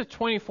 it's a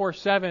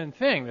 24/7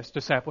 thing, this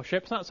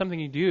discipleship. It's not something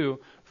you do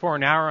for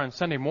an hour on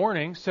Sunday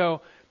morning.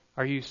 So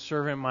are you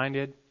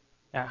servant-minded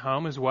at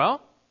home as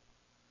well?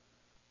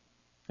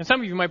 And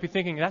some of you might be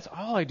thinking, that's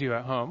all I do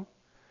at home.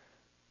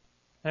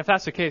 And if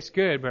that's the case,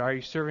 good, but are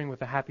you serving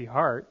with a happy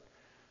heart?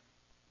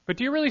 But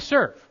do you really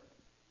serve?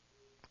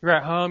 You're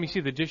at home, you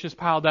see the dishes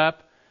piled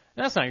up,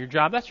 and that's not your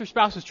job, that's your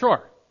spouse's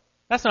chore.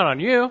 That's not on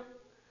you.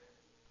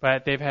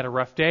 But they've had a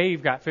rough day,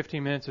 you've got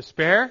 15 minutes to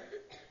spare.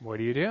 What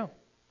do?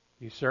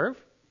 You serve?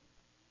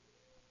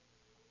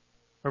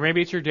 Or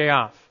maybe it's your day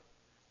off,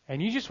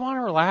 and you just want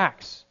to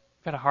relax.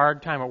 You've had a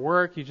hard time at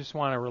work, you just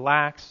want to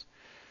relax.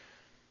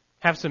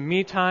 Have some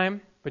me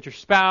time. But your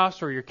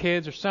spouse or your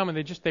kids or someone,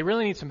 they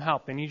really need some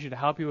help. They need you to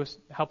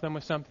help them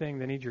with something.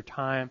 They need your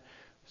time.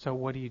 So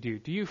what do?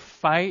 Do you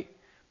fight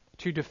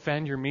to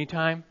defend your me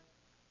time?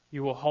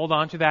 You will hold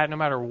on to that no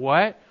matter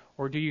what?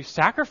 Or do you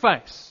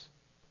sacrifice?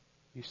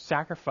 You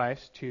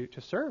sacrifice to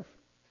serve.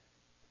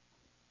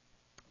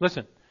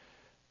 Listen,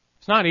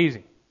 it's not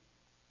easy.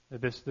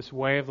 This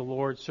way of the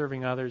Lord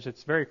serving others,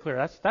 it's very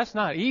clear. That's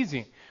not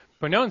easy.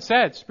 But no one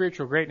said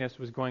spiritual greatness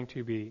was going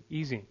to be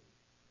easy.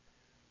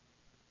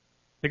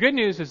 The good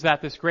news is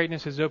that this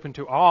greatness is open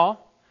to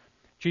all.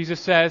 Jesus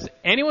says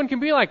anyone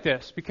can be like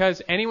this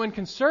because anyone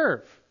can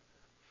serve.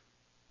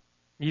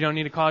 You don't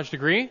need a college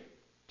degree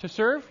to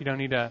serve. You don't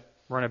need to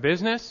run a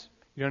business.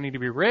 You don't need to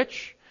be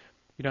rich.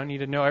 You don't need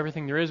to know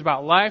everything there is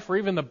about life or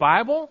even the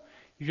Bible.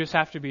 You just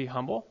have to be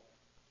humble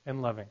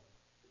and loving.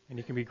 And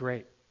you can be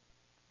great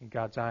in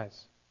God's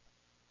eyes.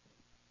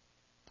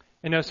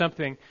 And know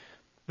something,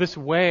 this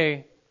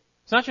way,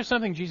 it's not just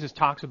something Jesus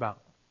talks about.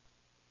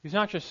 He's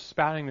not just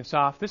spouting this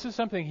off. This is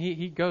something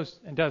he goes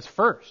and does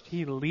first.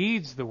 He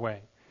leads the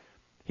way.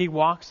 He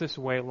walks this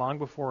way long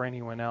before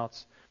anyone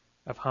else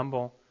of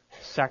humble,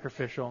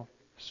 sacrificial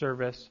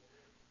service,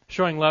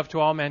 showing love to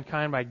all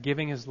mankind by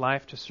giving his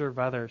life to serve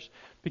others.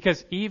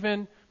 Because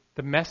even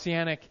the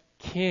Messianic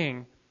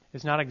king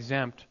is not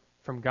exempt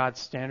from God's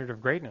standard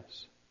of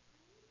greatness.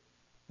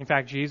 In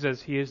fact,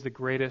 Jesus, he is the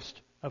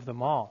greatest of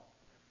them all.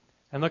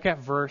 And look at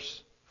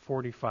verse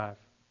 45.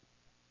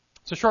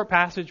 It's a short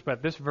passage,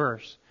 but this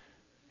verse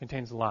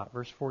contains a lot.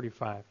 Verse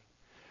 45.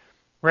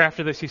 Right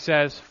after this, he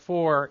says,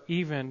 "For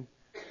even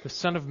the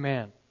Son of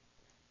Man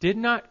did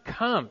not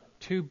come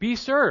to be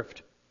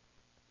served,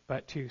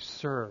 but to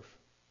serve,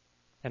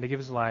 and to give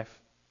his life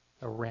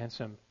a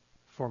ransom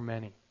for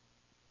many."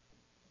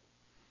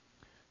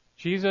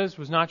 Jesus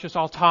was not just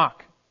all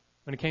talk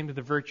when it came to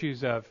the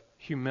virtues of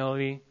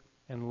humility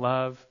and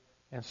love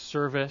and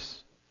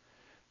service.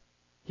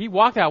 He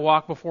walked that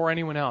walk before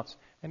anyone else.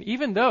 And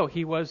even though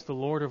he was the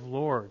Lord of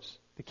Lords,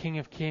 the King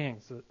of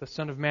Kings, the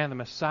Son of Man, the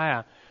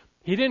Messiah,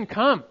 he didn't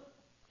come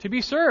to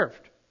be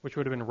served, which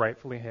would have been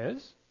rightfully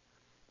his,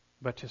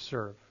 but to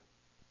serve.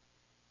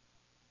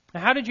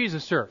 Now, how did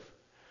Jesus serve?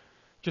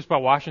 Just by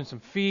washing some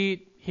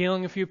feet,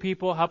 healing a few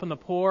people, helping the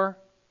poor?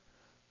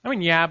 I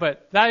mean, yeah,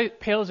 but that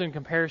pales in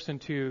comparison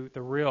to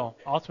the real,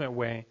 ultimate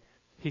way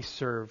he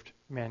served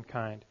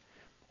mankind.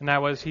 And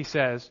that was, he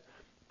says,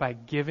 by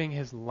giving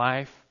his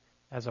life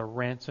as a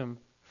ransom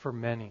for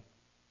many.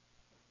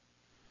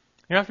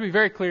 You have to be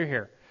very clear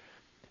here.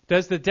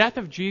 Does the death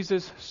of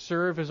Jesus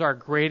serve as our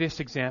greatest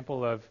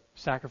example of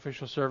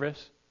sacrificial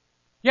service?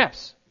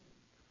 Yes.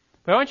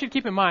 But I want you to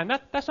keep in mind,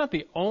 that's not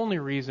the only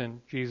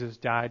reason Jesus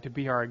died, to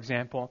be our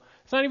example.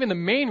 It's not even the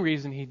main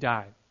reason he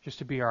died, just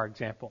to be our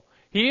example.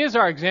 He is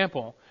our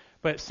example,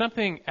 but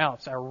something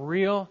else, a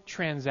real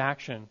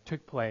transaction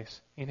took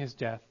place in his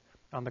death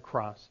on the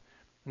cross.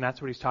 And that's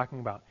what he's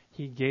talking about.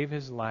 He gave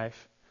his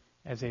life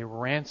as a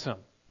ransom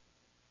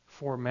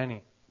for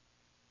many.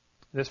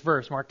 This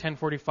verse, Mark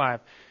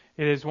 10:45,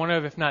 it is one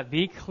of, if not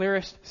the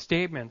clearest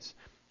statements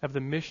of the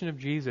mission of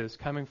Jesus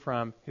coming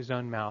from his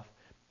own mouth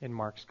in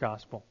Mark's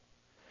gospel.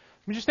 I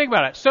mean, just think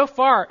about it. So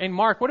far in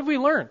Mark, what have we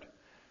learned?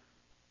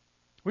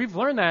 We've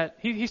learned that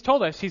he's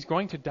told us he's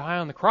going to die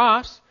on the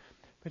cross,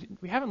 but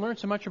we haven't learned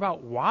so much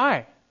about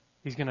why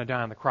he's going to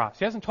die on the cross.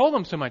 He hasn't told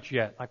them so much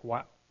yet. Like,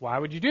 why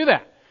would you do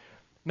that?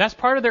 And that's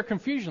part of their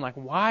confusion. Like,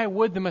 why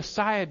would the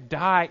Messiah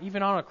die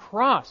even on a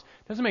cross?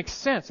 It doesn't make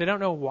sense. They don't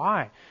know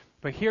why.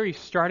 But here he's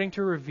starting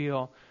to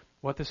reveal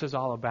what this is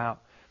all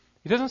about.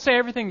 He doesn't say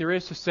everything there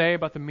is to say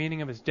about the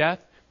meaning of his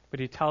death, but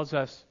he tells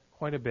us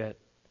quite a bit.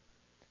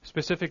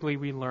 Specifically,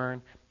 we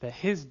learn that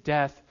his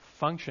death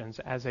functions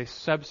as a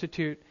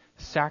substitute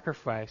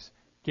sacrifice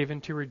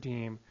given to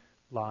redeem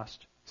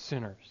lost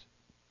sinners.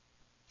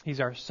 He's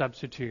our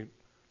substitute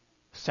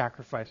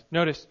sacrifice.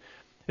 Notice,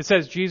 it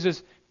says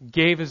Jesus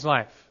gave his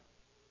life.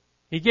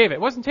 He gave it.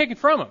 It wasn't taken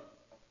from him.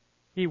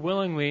 He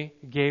willingly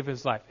gave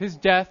his life. His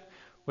death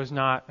was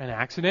not an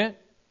accident.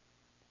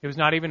 It was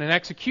not even an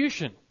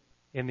execution.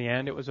 In the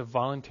end, it was a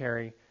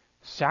voluntary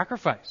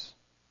sacrifice.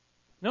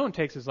 No one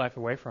takes his life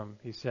away from him,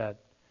 he said.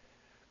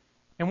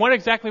 And what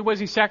exactly was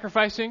he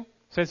sacrificing?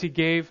 It says he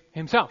gave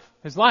himself,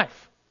 his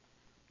life,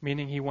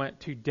 meaning he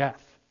went to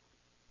death.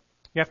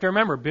 You have to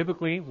remember,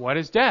 biblically, what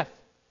is death?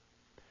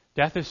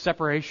 Death is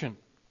separation.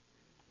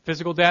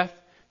 Physical death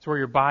is where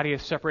your body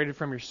is separated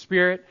from your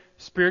spirit.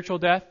 Spiritual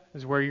death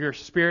is where your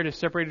spirit is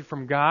separated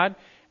from God.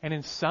 And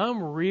in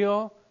some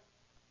real,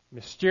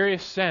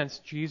 mysterious sense,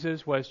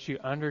 Jesus was to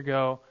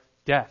undergo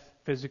death,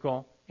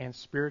 physical and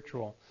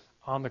spiritual,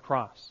 on the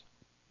cross.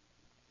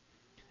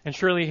 And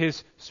surely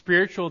his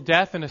spiritual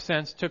death, in a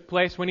sense, took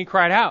place when he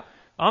cried out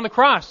on the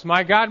cross,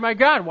 my God,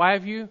 why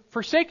have you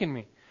forsaken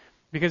me?"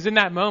 Because in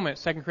that moment,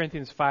 2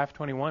 Corinthians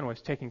 5:21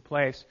 was taking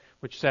place,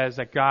 which says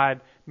that God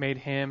made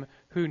him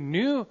who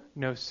knew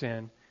no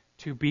sin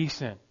to be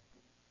sin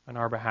on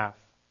our behalf,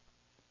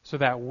 so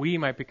that we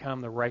might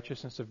become the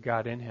righteousness of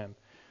God in him.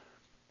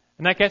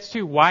 And that gets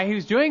to why he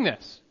was doing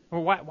this.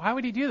 Well, why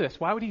would he do this?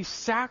 Why would he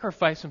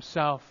sacrifice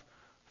himself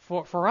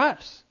for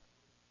us?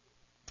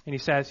 And he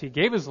says he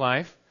gave his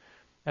life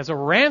as a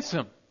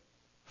ransom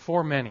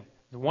for many.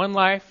 One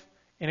life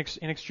in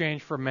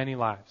exchange for many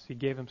lives. He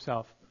gave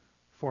himself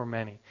for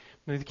many.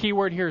 And the key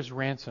word here is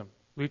ransom.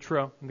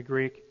 Lutro in the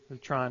Greek,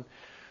 lutron.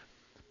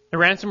 The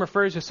ransom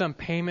refers to some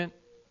payment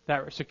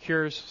that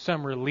secures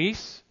some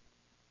release.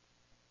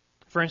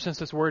 For instance,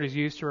 this word is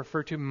used to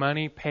refer to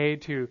money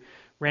paid to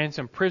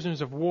ransom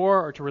prisoners of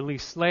war or to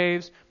release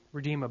slaves,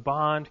 redeem a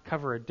bond,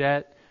 cover a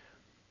debt.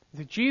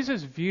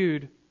 Jesus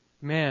viewed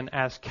men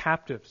as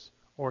captives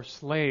or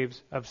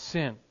slaves of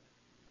sin,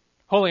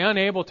 wholly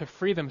unable to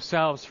free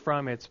themselves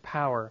from its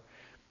power.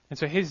 And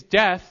so his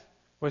death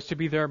was to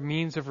be their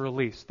means of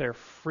release, their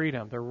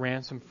freedom, their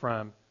ransom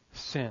from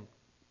sin.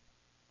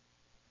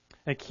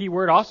 A key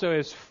word also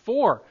is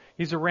for.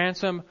 He's a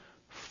ransom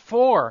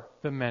for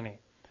the many.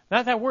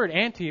 That word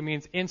anti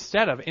means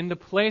instead of, in the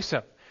place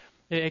of.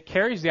 It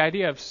carries the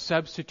idea of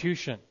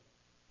substitution.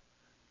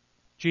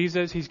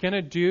 Jesus, he's going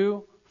to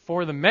do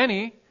for the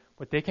many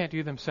what they can't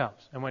do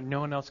themselves and what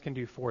no one else can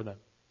do for them.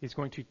 He's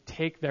going to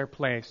take their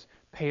place,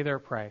 pay their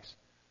price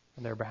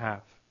on their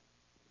behalf.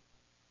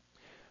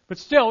 But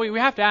still, we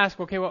have to ask,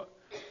 okay, well,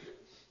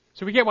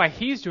 So we get why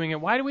he's doing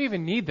it. Why do we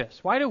even need this?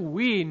 Why do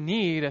we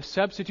need a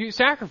substitute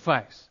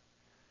sacrifice?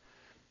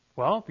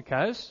 Well,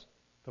 because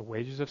the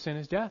wages of sin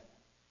is death.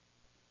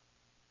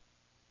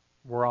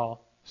 We're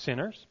all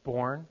sinners,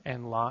 born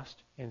and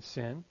lost in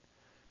sin.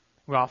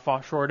 We all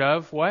fall short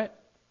of what?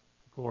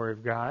 The glory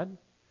of God.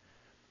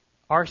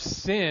 Our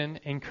sin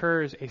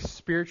incurs a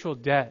spiritual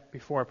debt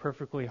before a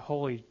perfectly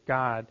holy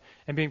God.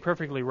 And being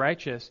perfectly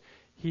righteous,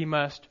 he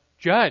must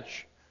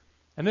judge.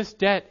 And this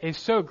debt is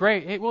so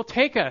great, it will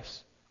take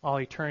us all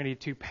eternity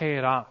to pay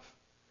it off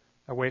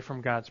away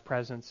from God's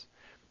presence.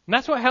 And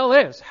that's what hell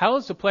is. Hell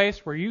is the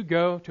place where you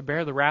go to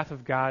bear the wrath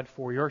of God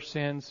for your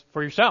sins,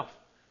 for yourself,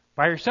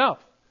 by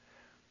yourself.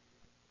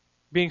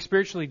 Being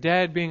spiritually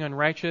dead, being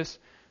unrighteous,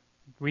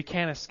 we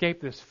can't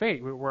escape this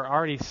fate. We're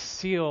already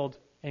sealed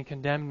and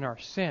condemned in our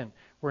sin.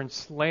 We're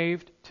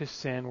enslaved to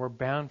sin. We're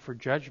bound for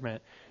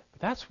judgment.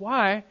 But that's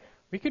why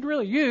we could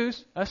really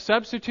use a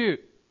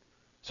substitute.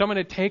 Someone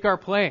to take our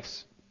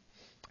place.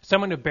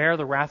 Someone to bear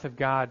the wrath of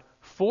God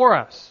for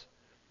us.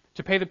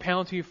 To pay the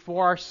penalty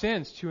for our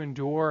sins. To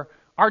endure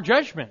our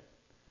judgment.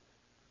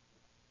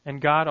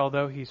 And God,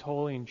 although He's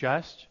holy and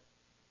just,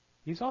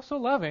 He's also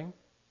loving.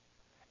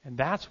 And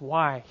that's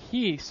why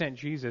He sent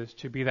Jesus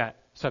to be that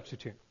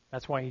substitute.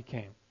 That's why He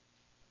came.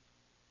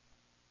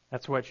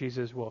 That's what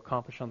Jesus will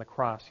accomplish on the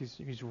cross.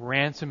 He's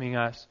ransoming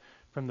us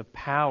from the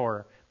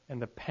power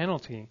and the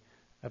penalty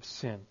of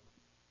sin.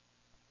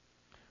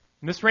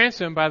 And this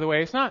ransom, by the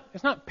way, it's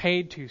not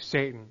paid to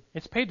Satan.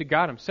 It's paid to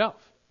God Himself.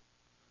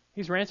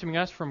 He's ransoming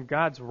us from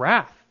God's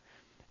wrath.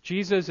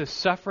 Jesus is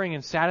suffering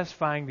and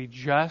satisfying the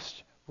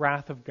just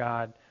wrath of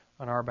God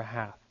on our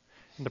behalf.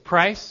 And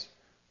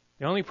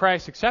the only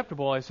price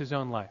acceptable is His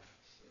own life.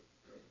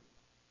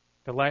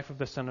 The life of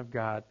the Son of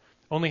God.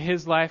 Only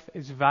His life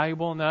is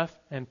valuable enough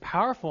and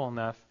powerful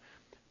enough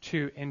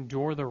to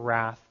endure the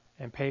wrath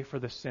and pay for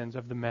the sins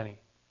of the many.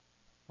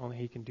 Only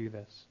He can do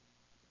this.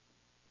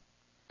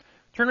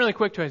 Turn really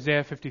quick to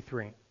Isaiah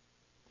 53.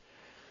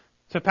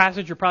 It's a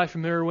passage you're probably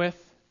familiar with.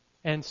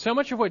 And so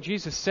much of what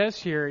Jesus says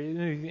here,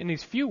 in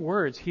these few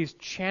words, He's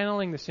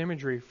channeling this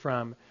imagery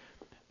from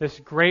this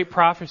great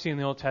prophecy in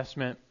the Old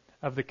Testament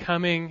of the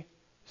coming,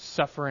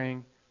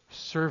 suffering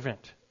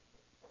servant.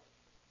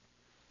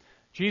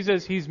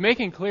 Jesus, He's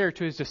making clear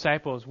to His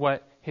disciples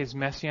what His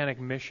messianic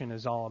mission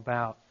is all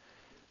about.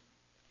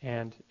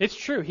 And it's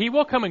true, He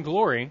will come in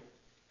glory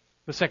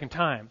the second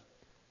time.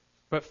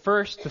 But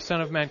first, the Son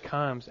of Man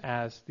comes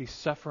as the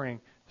suffering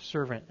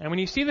servant. And when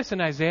you see this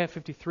in Isaiah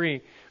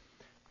 53,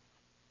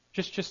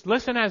 just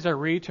listen as I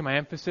read to my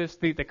emphasis.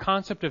 The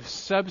concept of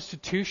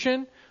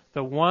substitution,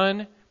 the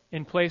one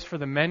in place for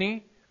the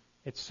many,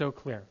 it's so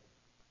clear.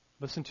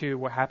 Listen to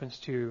what happens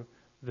to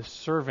the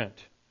servant.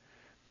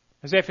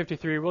 Isaiah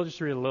 53, we'll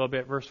just read a little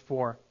bit, verse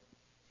 4.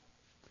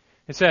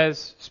 It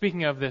says,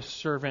 speaking of this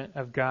servant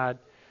of God,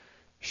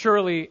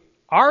 surely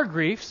our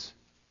griefs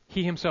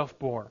He Himself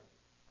bore,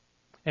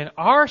 and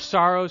our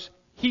sorrows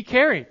He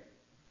carried.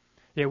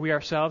 Yet we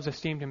ourselves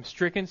esteemed Him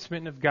stricken,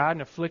 smitten of God,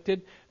 and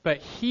afflicted, but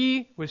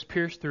He was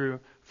pierced through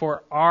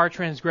for our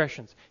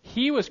transgressions.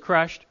 He was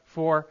crushed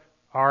for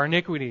our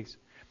iniquities.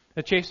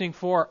 The chastening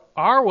for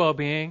our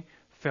well-being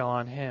fell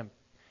on Him,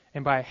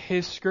 and by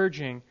His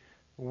scourging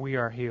we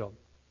are healed.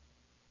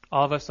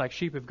 All of us like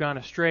sheep have gone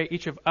astray.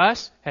 Each of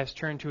us has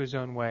turned to his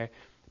own way.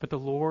 But the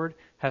Lord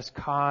has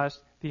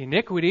caused the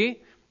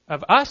iniquity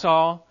of us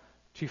all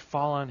to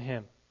fall on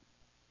Him.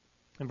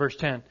 In verse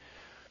 10,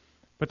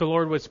 but the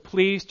Lord was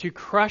pleased to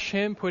crush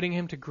him, putting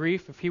him to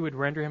grief. If He would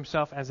render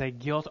Himself as a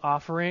guilt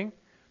offering,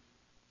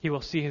 He will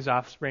see his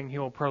offspring. He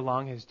will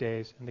prolong his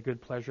days, and the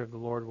good pleasure of the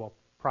Lord will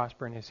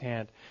prosper in His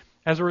hand.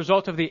 As a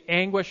result of the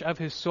anguish of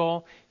his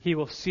soul, He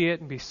will see it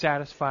and be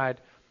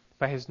satisfied.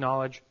 By His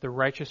knowledge, the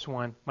righteous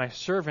one, my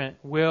servant,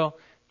 will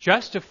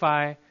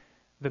justify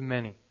the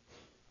many,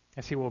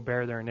 as He will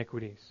bear their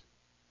iniquities.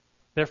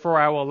 Therefore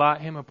I will allot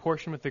him a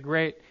portion with the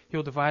great. He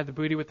will divide the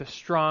booty with the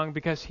strong,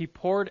 because he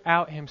poured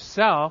out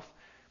himself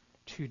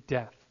to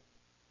death.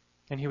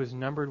 And he was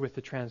numbered with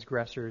the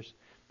transgressors.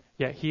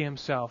 Yet He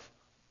Himself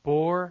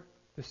bore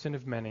the sin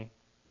of many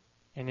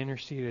and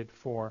interceded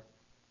for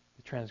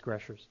the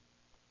transgressors.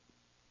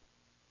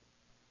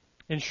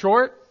 In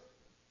short,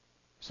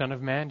 Son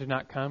of Man did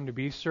not come to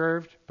be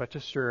served, but to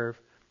serve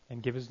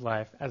and give His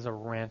life as a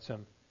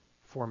ransom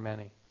for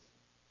many.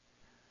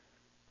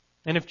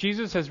 And if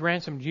Jesus has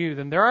ransomed you,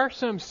 then there are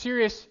some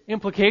serious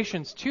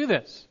implications to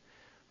this.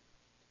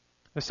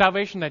 The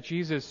salvation that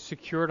Jesus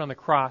secured on the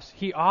cross,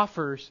 He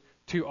offers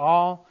to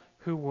all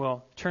who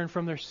will turn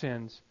from their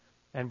sins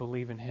and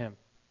believe in Him.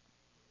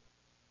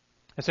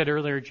 I said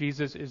earlier,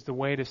 Jesus is the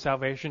way to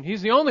salvation.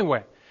 He's the only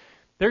way.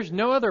 There's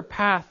no other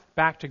path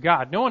back to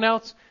God. No one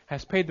else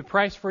has paid the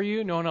price for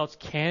you. No one else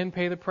can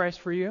pay the price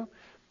for you.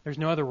 There's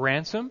no other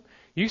ransom.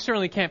 You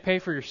certainly can't pay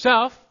for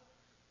yourself.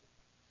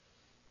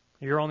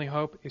 Your only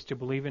hope is to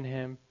believe in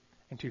Him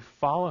and to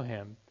follow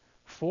Him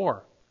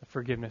for the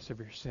forgiveness of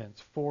your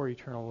sins, for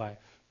eternal life.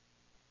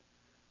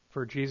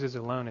 For Jesus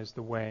alone is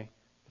the way,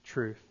 the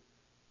truth,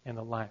 and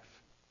the life.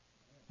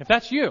 If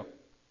that's you,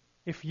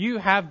 if you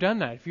have done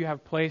that, if you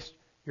have placed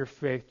your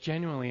faith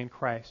genuinely in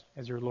Christ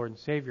as your Lord and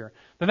Savior,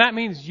 then that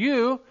means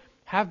you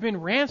have been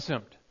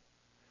ransomed.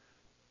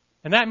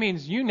 And that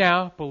means you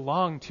now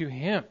belong to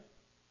Him.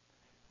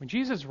 When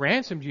Jesus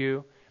ransomed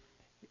you,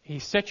 He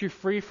set you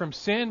free from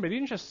sin, but He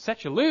didn't just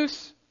set you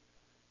loose.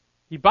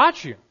 He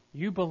bought you.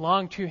 You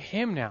belong to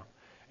Him now.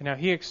 And now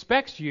He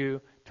expects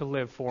you to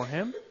live for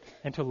Him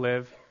and to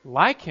live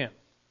like Him.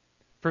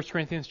 1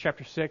 Corinthians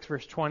chapter 6,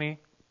 verse 20,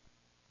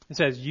 it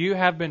says, "You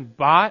have been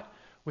bought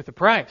with a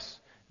price.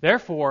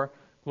 Therefore,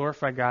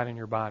 glorify God in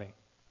your body."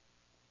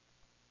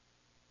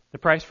 The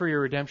price for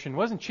your redemption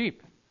wasn't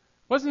cheap.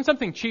 It wasn't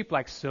something cheap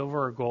like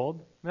silver or gold. I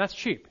mean, that's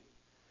cheap.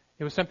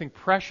 It was something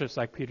precious,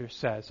 like Peter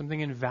says, something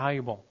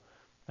invaluable,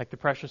 like the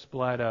precious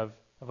blood of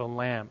a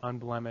lamb,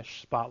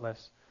 unblemished,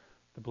 spotless,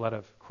 the blood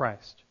of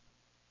Christ.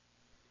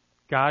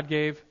 God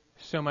gave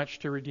so much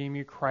to redeem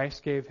you.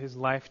 Christ gave His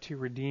life to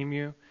redeem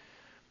you.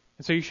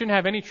 And so you shouldn't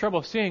have any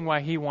trouble seeing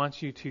why He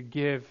wants you to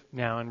give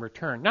now in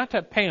return. Not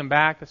to pay Him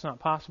back, that's not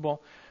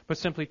possible, but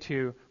simply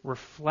to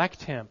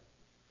reflect Him.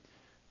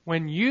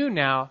 When you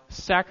now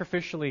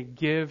sacrificially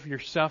give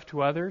yourself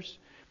to others,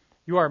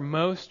 you are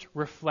most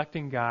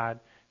reflecting God.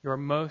 You are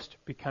most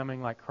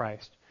becoming like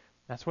Christ.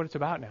 That's what it's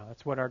about now.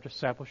 That's what our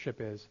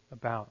discipleship is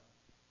about.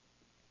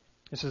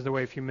 This is the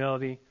way of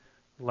humility,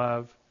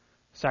 love,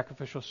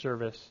 sacrificial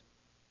service,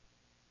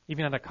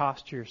 even at a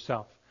cost to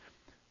yourself.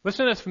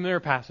 Listen to this familiar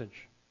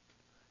passage.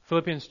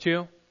 Philippians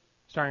 2,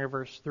 starting at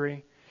verse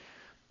 3.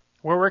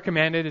 Where we're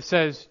commanded, it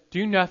says,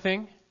 "Do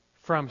nothing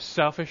from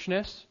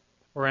selfishness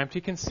or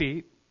empty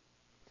conceit,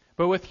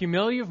 but with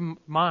humility of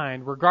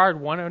mind, regard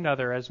one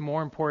another as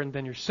more important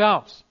than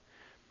yourselves."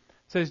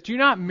 It says, "Do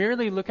not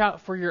merely look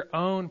out for your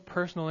own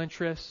personal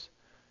interests,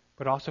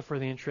 but also for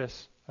the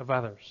interests of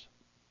others."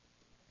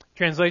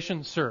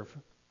 Translation, serve.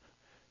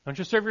 Don't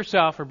just serve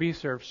yourself or be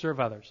served, serve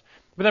others.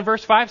 But then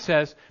verse 5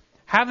 says,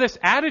 "Have this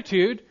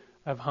attitude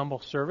of humble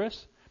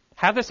service.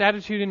 Have this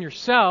attitude in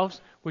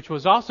yourselves, which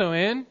was also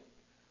in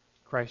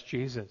Christ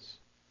Jesus,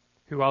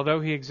 who,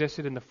 although He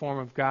existed in the form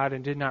of God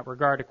and did not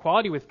regard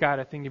equality with God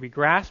a thing to be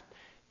grasped,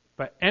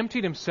 but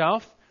emptied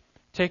Himself,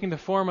 taking the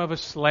form of a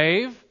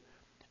slave,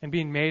 and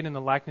being made in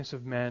the likeness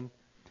of men,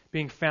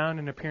 being found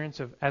in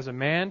appearance as a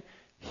man,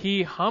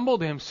 He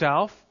humbled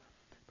Himself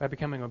by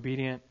becoming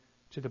obedient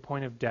to the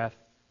point of death,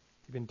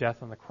 even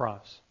death on the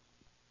cross."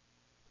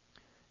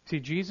 See,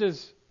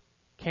 Jesus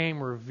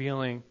came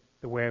revealing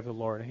the way of the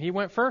Lord, and He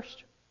went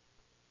first.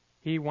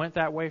 He went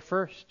that way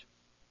first.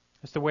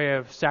 It's the way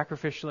of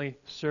sacrificially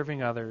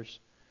serving others,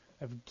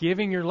 of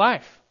giving your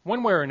life,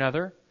 one way or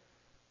another,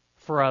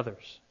 for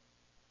others.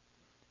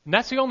 And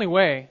that's the only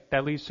way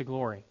that leads to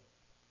glory.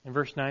 And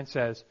verse 9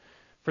 says,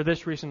 "For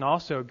this reason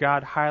also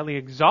God highly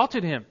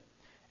exalted Him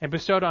and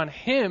bestowed on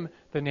Him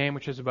the name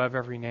which is above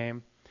every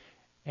name."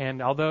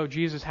 And although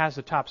Jesus has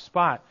the top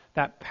spot,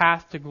 that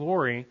path to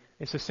glory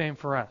is the same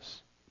for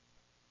us.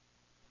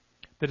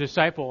 The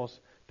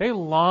disciples, they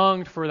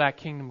longed for that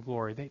kingdom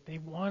glory. They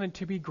wanted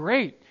to be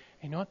great.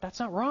 And you know what? That's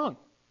not wrong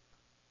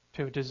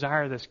to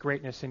desire this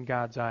greatness in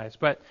God's eyes.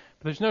 But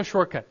there's no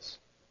shortcuts.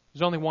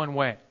 There's only one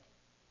way,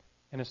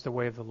 and it's the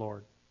way of the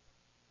Lord.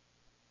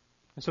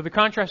 And so the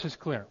contrast is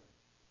clear.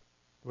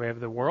 The way of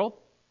the world,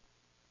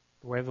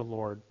 the way of the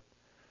Lord.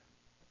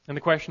 And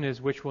the question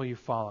is, which will you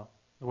follow?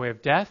 The way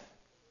of death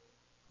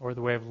or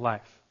the way of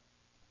life?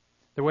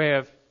 The way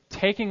of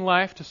taking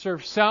life to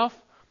serve self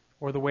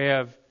or the way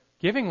of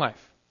giving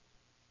life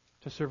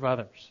to serve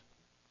others?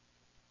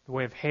 The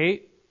way of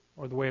hate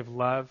or the way of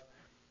love?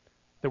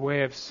 The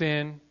way of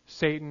sin,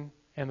 Satan,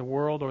 and the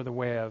world, or the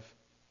way of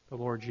the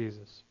Lord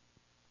Jesus?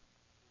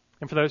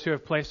 And for those who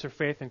have placed their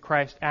faith in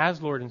Christ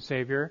as Lord and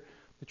Savior,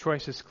 the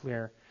choice is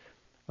clear.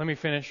 Let me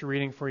finish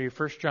reading for you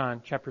 1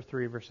 John chapter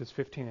 3, verses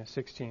 15 and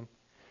 16.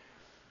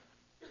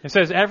 It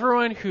says,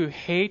 "Everyone who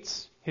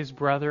hates his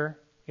brother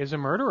is a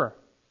murderer.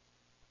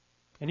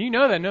 And you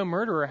know that no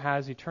murderer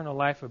has eternal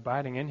life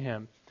abiding in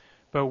him.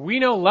 But we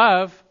know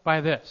love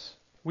by this.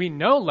 We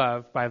know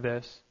love by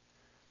this,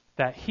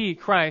 that He,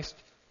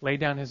 Christ,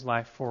 laid down His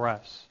life for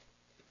us.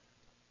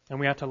 And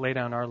we have to lay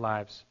down our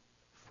lives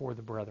for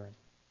the brethren."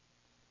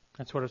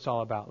 That's what it's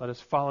all about. Let us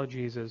follow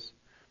Jesus,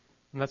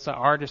 and let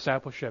our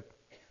discipleship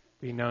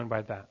be known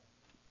by that.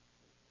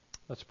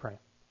 Let's pray.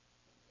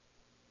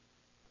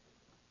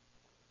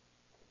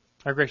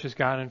 Our gracious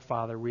God and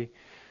Father, we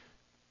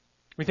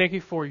thank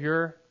You for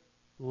Your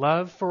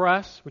love for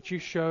us, which You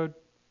showed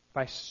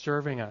by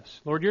serving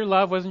us. Lord, Your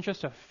love wasn't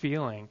just a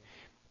feeling.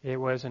 It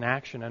was an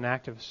action, an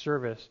act of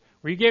service,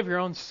 where You gave Your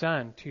own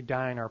Son to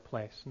die in our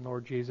place. And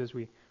Lord Jesus,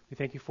 we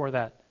thank You for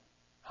that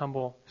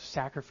humble,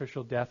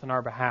 sacrificial death on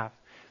our behalf.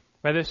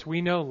 By this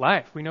we know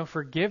life, we know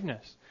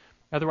forgiveness.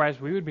 Otherwise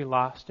we would be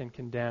lost and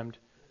condemned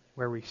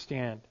where we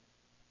stand.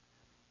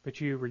 But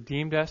You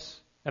redeemed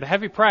us at a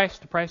heavy price,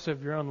 the price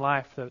of Your own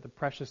life, the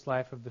precious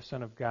life of the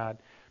Son of God.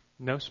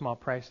 No small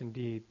price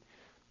indeed.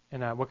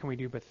 And what can we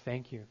do but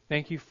thank You?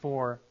 Thank You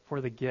for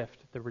the gift,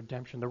 the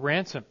redemption, the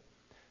ransom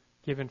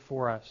given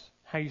for us,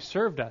 how You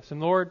served us.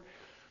 And Lord,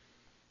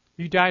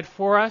 You died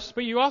for us,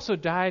 but you also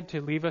died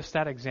to leave us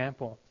that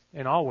example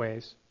in all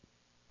ways.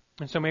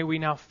 And so may we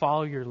now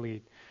follow your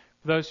lead.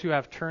 For those who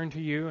have turned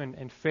to you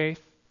in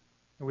faith,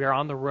 we are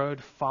on the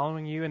road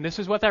following you. And this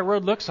is what that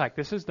road looks like.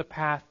 This is the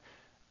path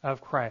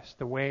of Christ,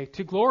 the way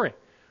to glory.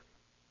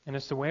 And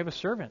it's the way of a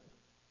servant.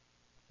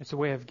 It's the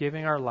way of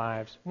giving our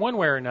lives, one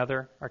way or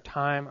another, our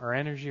time, our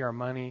energy, our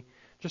money,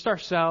 just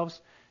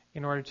ourselves,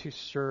 in order to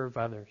serve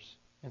others.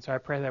 And so I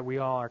pray that we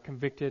all are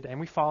convicted and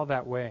we follow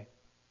that way.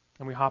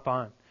 And we hop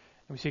on. And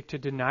we seek to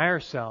deny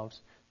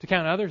ourselves, to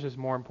count others as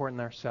more important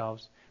than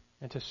ourselves,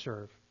 and to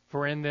serve.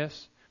 For in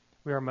this,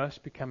 we are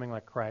most becoming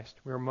like Christ.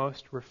 We are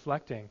most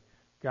reflecting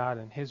God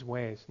and His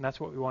ways. And that's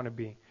what we want to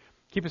be.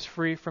 Keep us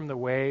free from the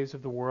ways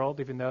of the world,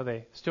 even though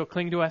they still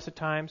cling to us at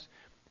times.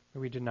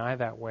 May we deny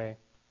that way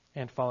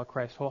and follow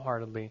Christ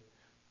wholeheartedly,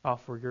 all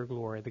for your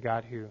glory, the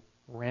God who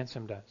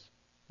ransomed us.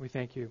 We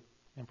thank you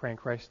and pray in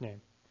Christ's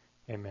name.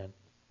 Amen.